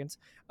 10 seconds,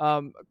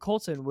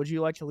 Colton, would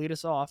you like to lead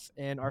us off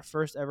in our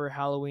first ever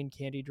Halloween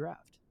candy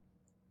draft?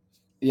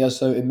 Yeah,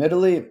 so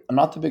admittedly, I'm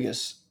not the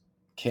biggest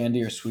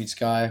candy or sweets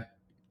guy,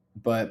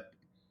 but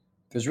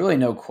there's really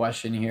no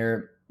question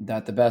here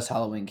that the best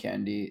Halloween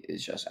candy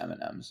is just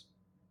M&Ms.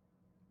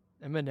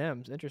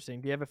 M&M's,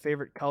 interesting. Do you have a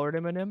favorite colored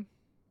M&M?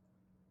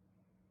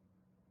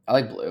 I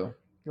like blue.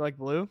 You like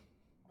blue?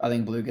 I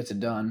think blue gets it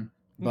done,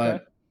 Okay.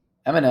 but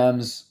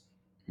M&Ms,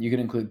 you could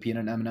include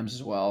peanut M&Ms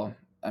as well.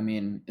 I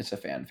mean, it's a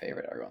fan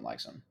favorite. Everyone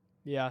likes them.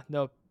 Yeah,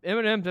 no,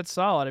 M&M's, that's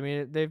solid. I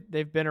mean,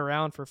 they've been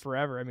around for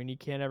forever. I mean, you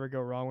can't ever go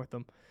wrong with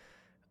them.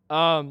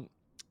 Um,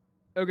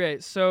 okay,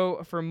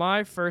 so for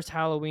my first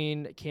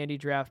Halloween candy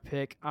draft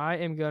pick, I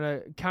am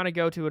gonna kind of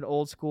go to an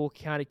old school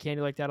kind of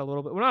candy like that a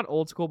little bit. Well, not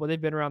old school, but they've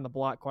been around the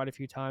block quite a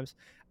few times.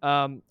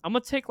 I'm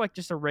gonna take like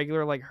just a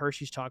regular like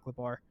Hershey's chocolate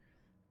bar.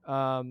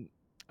 Um,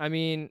 I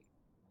mean,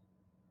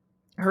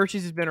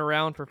 Hershey's has been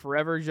around for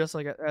forever, just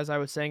like as I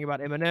was saying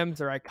about M&Ms.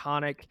 They're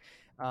iconic.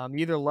 You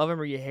either love them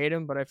or you hate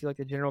them, but I feel like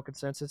the general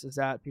consensus is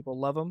that people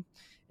love them.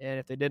 And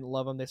if they didn't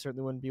love them, they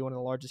certainly wouldn't be one of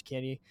the largest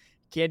candy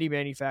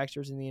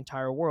manufacturers in the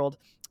entire world.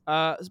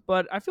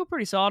 But I feel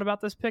pretty solid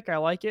about this pick. I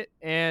like it,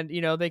 and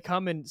they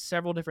come in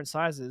several different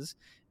sizes.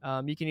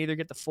 You can either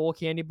get the full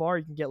candy bar,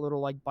 you can get little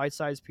like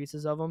bite-sized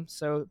pieces of them.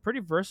 So pretty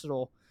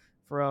versatile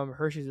from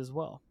Hershey's as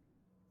well.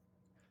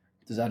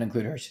 Does that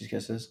include Hershey's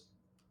Kisses?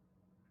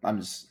 I'm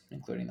just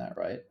including that,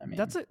 right? I mean,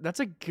 That's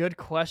a good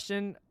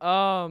question.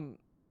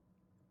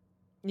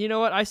 You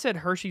know what? I said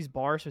Hershey's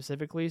bar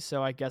specifically,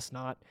 so I guess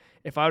not.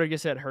 If I would have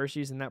just said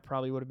Hershey's, then that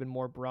probably would have been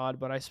more broad,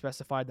 but I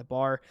specified the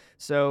bar.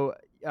 So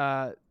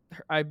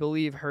I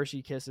believe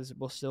Hershey Kisses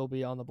will still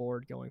be on the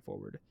board going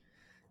forward.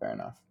 fair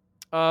enough.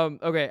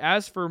 Okay,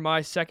 as for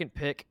my second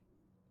pick,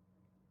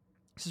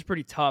 this is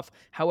pretty tough.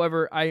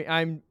 However,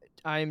 I'm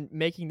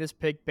making this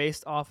pick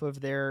based off of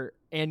their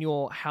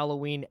annual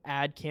Halloween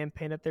ad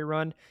campaign that they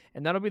run,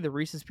 and that'll be the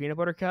Reese's Peanut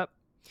Butter Cup.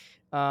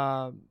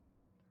 Um,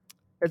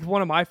 it's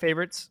one of my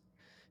favorites.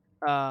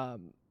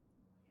 Um,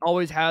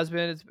 always has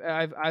been.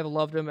 I've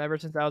loved them ever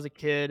since I was a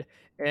kid.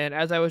 And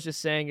as I was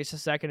just saying just a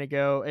second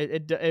ago,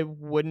 it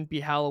wouldn't be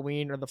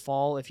Halloween or the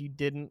fall if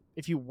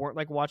you weren't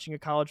like watching a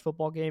college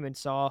football game and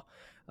saw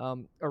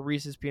a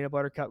Reese's Peanut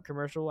Butter Cup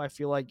commercial. I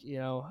feel like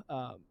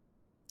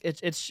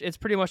it's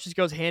pretty much just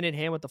goes hand in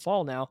hand with the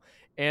fall now.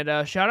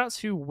 And shout out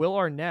to Will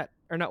Arnett,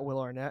 or not Will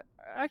Arnett.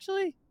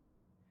 Actually,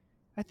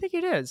 I think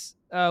it is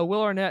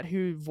Will Arnett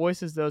who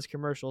voices those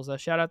commercials.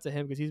 Shout out to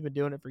him because he's been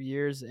doing it for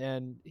years,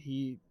 and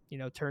he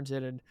turns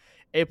in an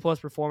A+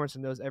 performance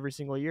in those every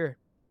single year.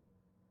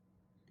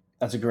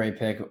 That's a great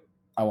pick.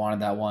 I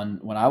wanted that one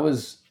when I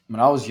was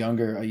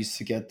younger. I used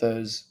to get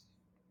those.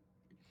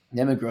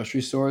 Them at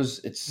grocery stores.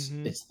 It's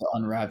Mm-hmm. it's the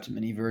unwrapped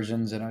mini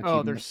versions, and I keep Oh,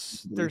 them they're in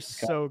the they're Reese's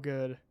cup. so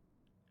good.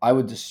 I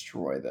would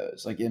destroy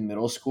those. Like in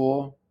middle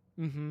school,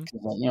 Mm-hmm.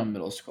 because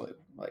middle school,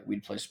 like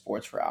we'd play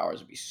sports for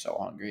hours. I'd be so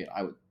hungry, and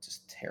I would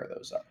just tear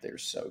those up. They're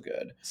so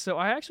good. So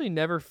I actually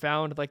never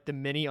found like the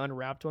mini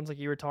unwrapped ones like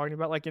you were talking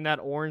about, like in that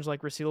orange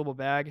like resealable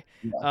bag.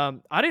 Yeah,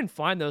 I didn't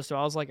find those till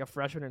I was like a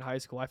freshman in high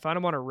school. I found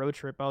them on a road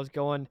trip. I was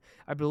going,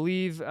 I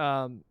believe,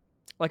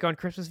 like on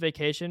Christmas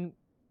vacation,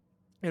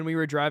 and we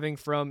were driving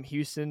from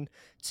Houston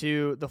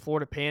to the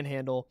Florida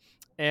Panhandle,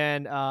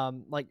 and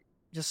like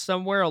just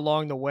somewhere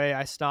along the way,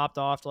 I stopped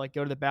off to like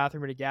go to the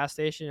bathroom at a gas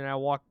station, and I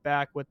walked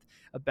back with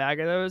a bag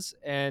of those,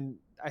 and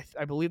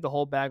I believe the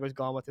whole bag was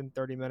gone within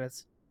 30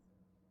 minutes.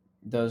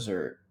 those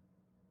are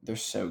they're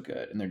so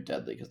good, and they're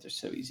deadly because they're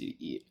so easy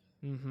to eat.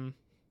 Mm-hmm.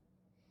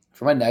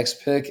 For my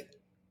next pick,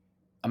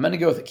 I'm gonna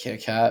go with a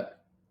Kit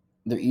Kat.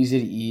 They're easy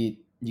to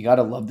eat. You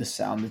gotta love the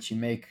sound that you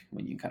make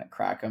when you kind of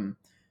crack them.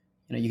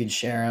 You can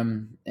share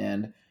them,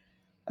 and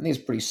I think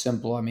it's pretty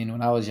simple. I mean,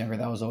 when I was younger,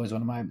 that was always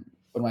one of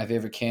my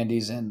favorite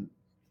candies, and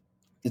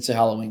it's a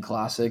Halloween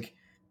classic.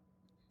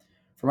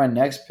 For my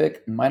next pick,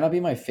 it might not be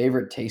my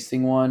favorite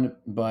tasting one,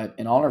 but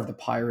in honor of the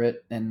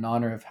pirate and in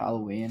honor of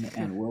Halloween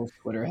and Will's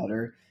Twitter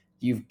header,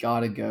 you've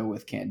got to go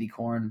with candy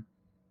corn.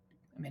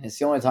 I mean, it's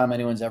the only time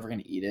anyone's ever going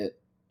to eat it,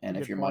 and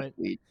if Good you're my point.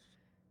 age,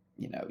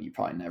 you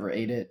probably never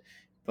ate it.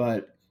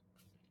 But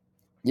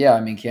yeah, I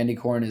mean, candy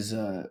corn is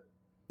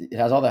it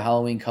has all the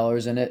Halloween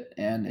colors in it,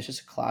 and it's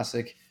just a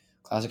classic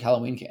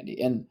Halloween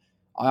candy. And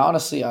I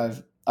honestly,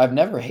 I've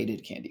never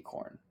hated candy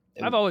corn.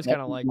 I've It always never,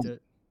 kind of liked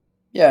it.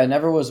 yeah, it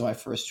never was my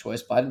first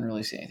choice, but I didn't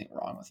really see anything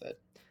wrong with it.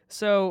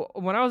 So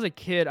when I was a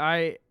kid,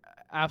 I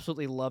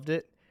absolutely loved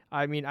it.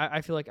 I mean,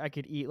 I feel like I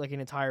could eat like an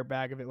entire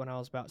bag of it when I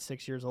was about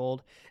 6 years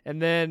old, and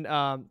then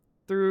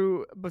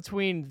through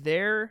between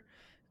there,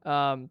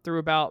 through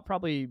about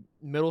probably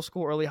middle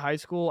school, early high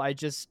school, I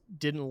just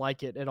didn't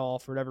like it at all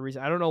for whatever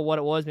reason. I don't know what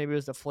it was. Maybe it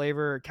was the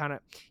flavor, kind of,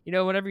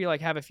 whenever you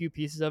like have a few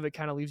pieces of it,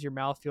 kind of leaves your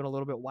mouth feeling a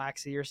little bit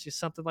waxy or just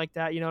something like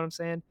that. You know what I'm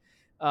saying?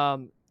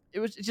 It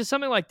was just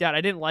something like that.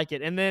 I didn't like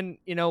it, and then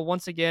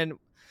once again,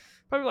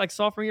 probably like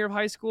sophomore year of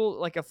high school,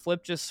 like a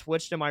flip just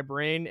switched in my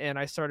brain, and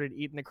I started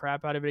eating the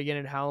crap out of it again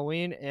in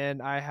Halloween,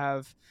 and I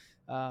have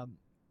um,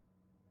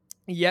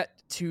 yet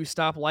to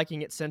stop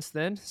liking it since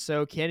then.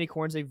 So candy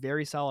corn's a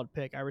very solid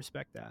pick. I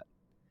respect that.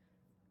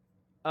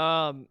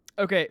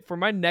 Okay, for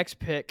my next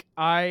pick,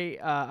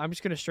 I'm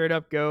just gonna straight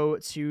up go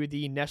to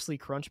the Nestle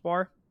Crunch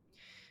Bar.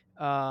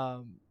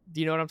 Do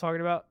you know what I'm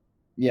talking about?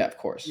 Yeah, of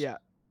course. Yeah.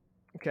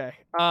 Okay.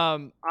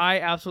 I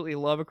absolutely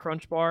love a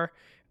Crunch Bar.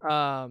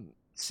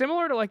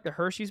 Similar to like the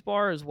Hershey's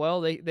bar as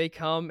well. They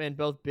come in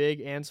both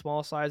big and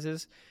small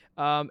sizes.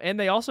 And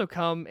they also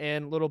come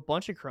in little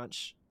bunch of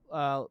crunch.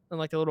 In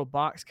like the little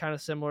box, kind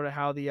of similar to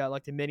how the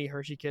like the mini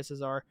Hershey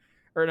Kisses are,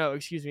 or no,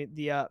 excuse me,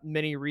 the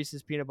mini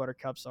Reese's peanut butter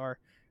cups are.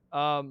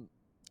 Um,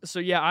 so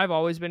yeah, I've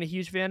always been a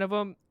huge fan of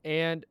them,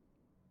 and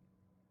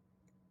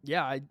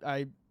yeah,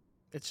 I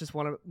it's just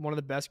one of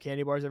the best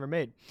candy bars ever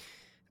made.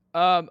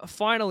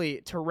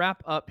 Finally, to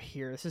wrap up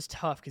here, this is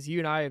tough because you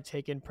and I have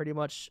taken pretty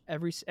much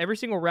every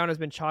single round has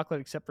been chocolate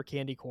except for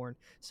candy corn.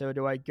 So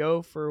do I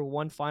go for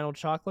one final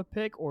chocolate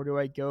pick, or do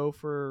I go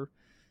for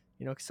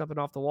something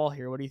off the wall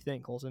here? What do you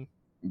think, Colson?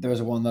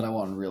 There's one that I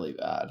want really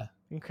bad,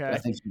 but I Okay,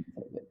 think you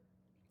can take it.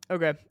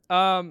 okay.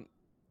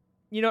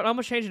 You know what? I'm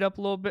gonna change it up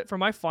a little bit for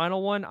my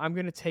final one. I'm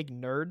gonna take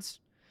Nerds.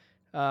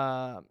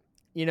 Uh,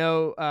 you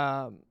know,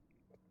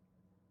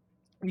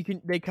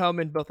 they come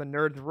in both a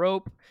nerd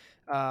rope.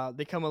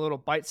 They come in little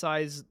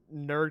bite-sized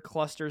nerd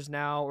clusters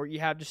now, or you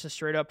have just a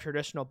straight up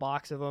traditional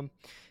box of them.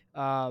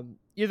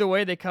 Either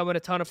way, they come in a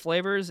ton of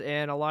flavors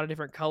and a lot of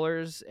different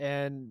colors,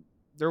 and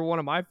they're one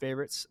of my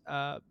favorites.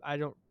 I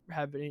don't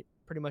have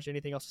pretty much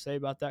anything else to say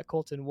about that.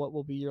 Colton, what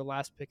will be your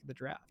last pick of the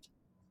draft?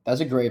 That's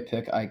a great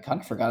pick. I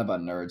kind of forgot about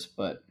Nerds,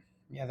 but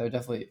yeah, they're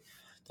definitely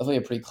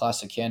a pretty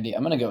classic candy.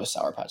 I'm gonna go with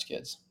Sour Patch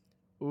Kids.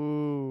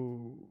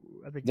 Ooh,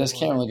 that's a good This one.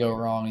 can't really go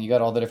wrong. You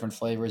got all the different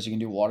flavors. You can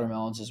do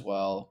watermelons as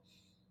well.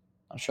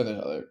 I'm sure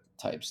there's other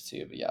types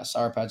too, but yeah,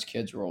 Sour Patch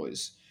Kids were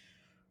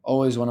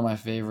always one of my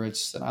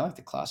favorites, and I like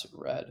the classic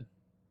red.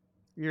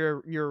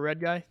 You're a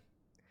red guy.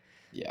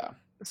 Yeah,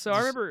 So I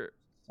just remember.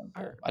 I,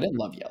 simple. I didn't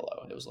love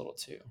yellow; it was a little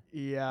too.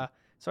 Yeah.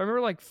 So I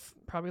remember like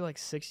probably like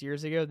 6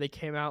 years ago they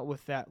came out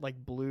with that like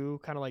blue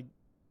kind of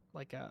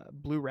like a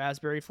blue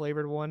raspberry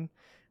flavored one.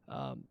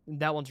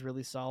 That one's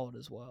really solid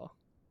as well.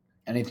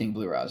 Anything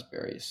blue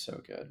raspberry is so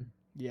good.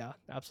 Yeah,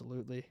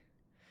 absolutely.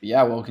 But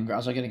yeah, well,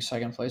 congrats on getting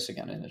second place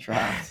again in the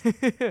draft.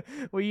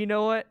 Well, you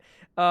know what?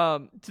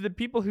 To the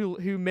people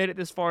who made it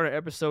this far in an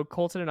episode,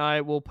 Colton and I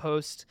will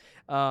post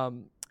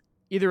um,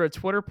 either a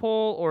Twitter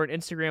poll or an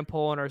Instagram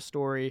poll on our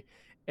story,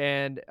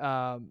 and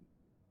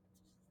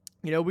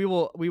we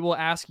will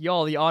ask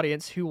y'all, the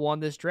audience, who won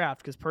this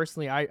draft. Because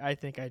personally, I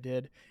think I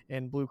did,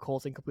 and blew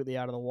Colton completely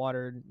out of the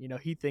water. And,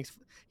 he thinks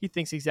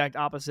the exact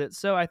opposite.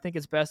 So I think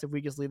it's best if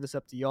we just leave this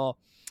up to y'all.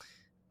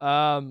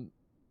 Um,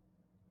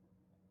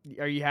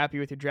 are you happy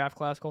with your draft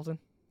class, Colton?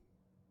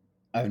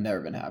 I've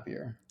never been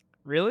happier.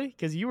 Really?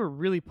 Because you were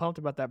really pumped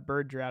about that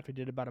bird draft we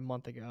did about a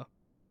month ago.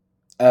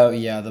 Oh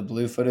yeah, the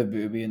blue-footed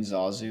booby and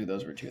Zazu,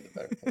 those were two of the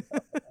better picks.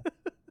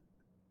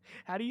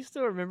 How do you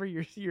still remember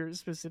your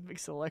specific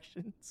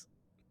selections?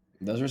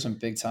 Those were some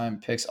big time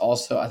picks.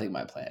 Also, I think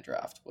my plant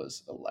draft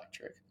was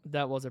electric.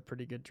 That was a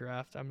pretty good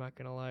draft. I'm not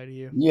gonna lie to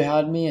you. You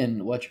had me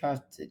in what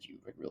draft did you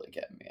really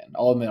get me in?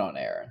 I'll admit on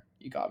air,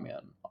 you got me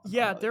on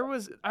Yeah, another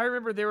draft. I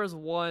remember there was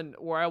one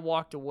where I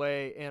walked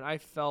away and I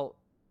felt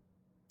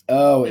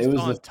Oh, just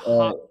on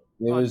top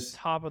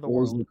of the it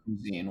was world. the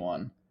cuisine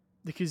one.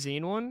 The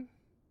cuisine one?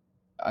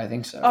 I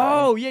think so,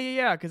 right? Oh,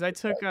 yeah. Because I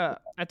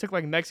took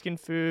like Mexican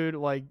food,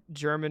 like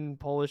German,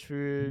 Polish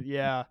food.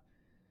 Yeah.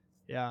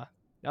 Yeah. I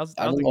That was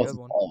don't a know if good the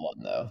one. fall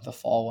one though. The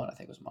fall one I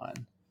think was mine.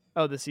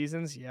 Oh, the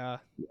seasons? Yeah.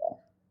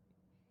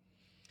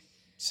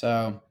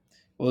 So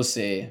we'll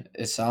see.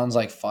 It sounds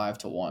like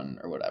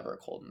 5-1 or whatever,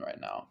 Colton right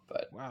now,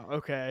 but Wow.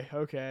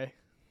 Okay.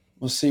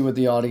 we'll see what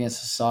the audience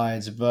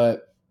decides.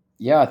 But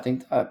yeah, I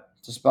think that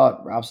just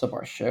about wraps up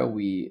our show.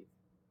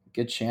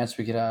 Good chance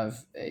we could have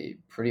a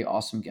pretty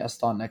awesome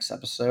guest on next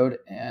episode,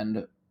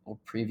 and we'll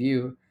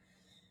preview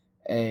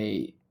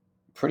a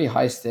pretty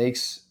high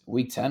stakes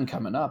week 10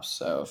 coming up.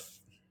 So if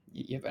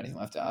you have anything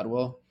left to add,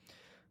 Will?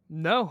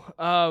 No.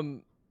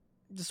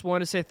 Just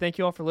wanted to say thank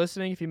you all for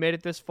listening. If you made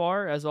it this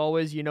far, as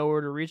always, you know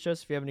where to reach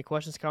us. If you have any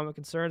questions, comments,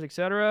 concerns,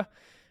 etc.,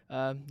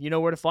 you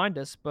know where to find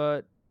us.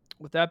 But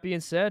with that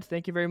being said,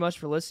 thank you very much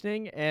for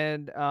listening.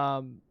 And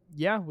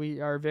yeah, we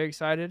are very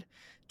excited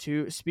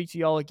to speak to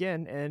y'all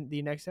again in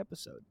the next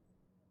episode.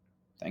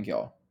 Thank you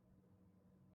all.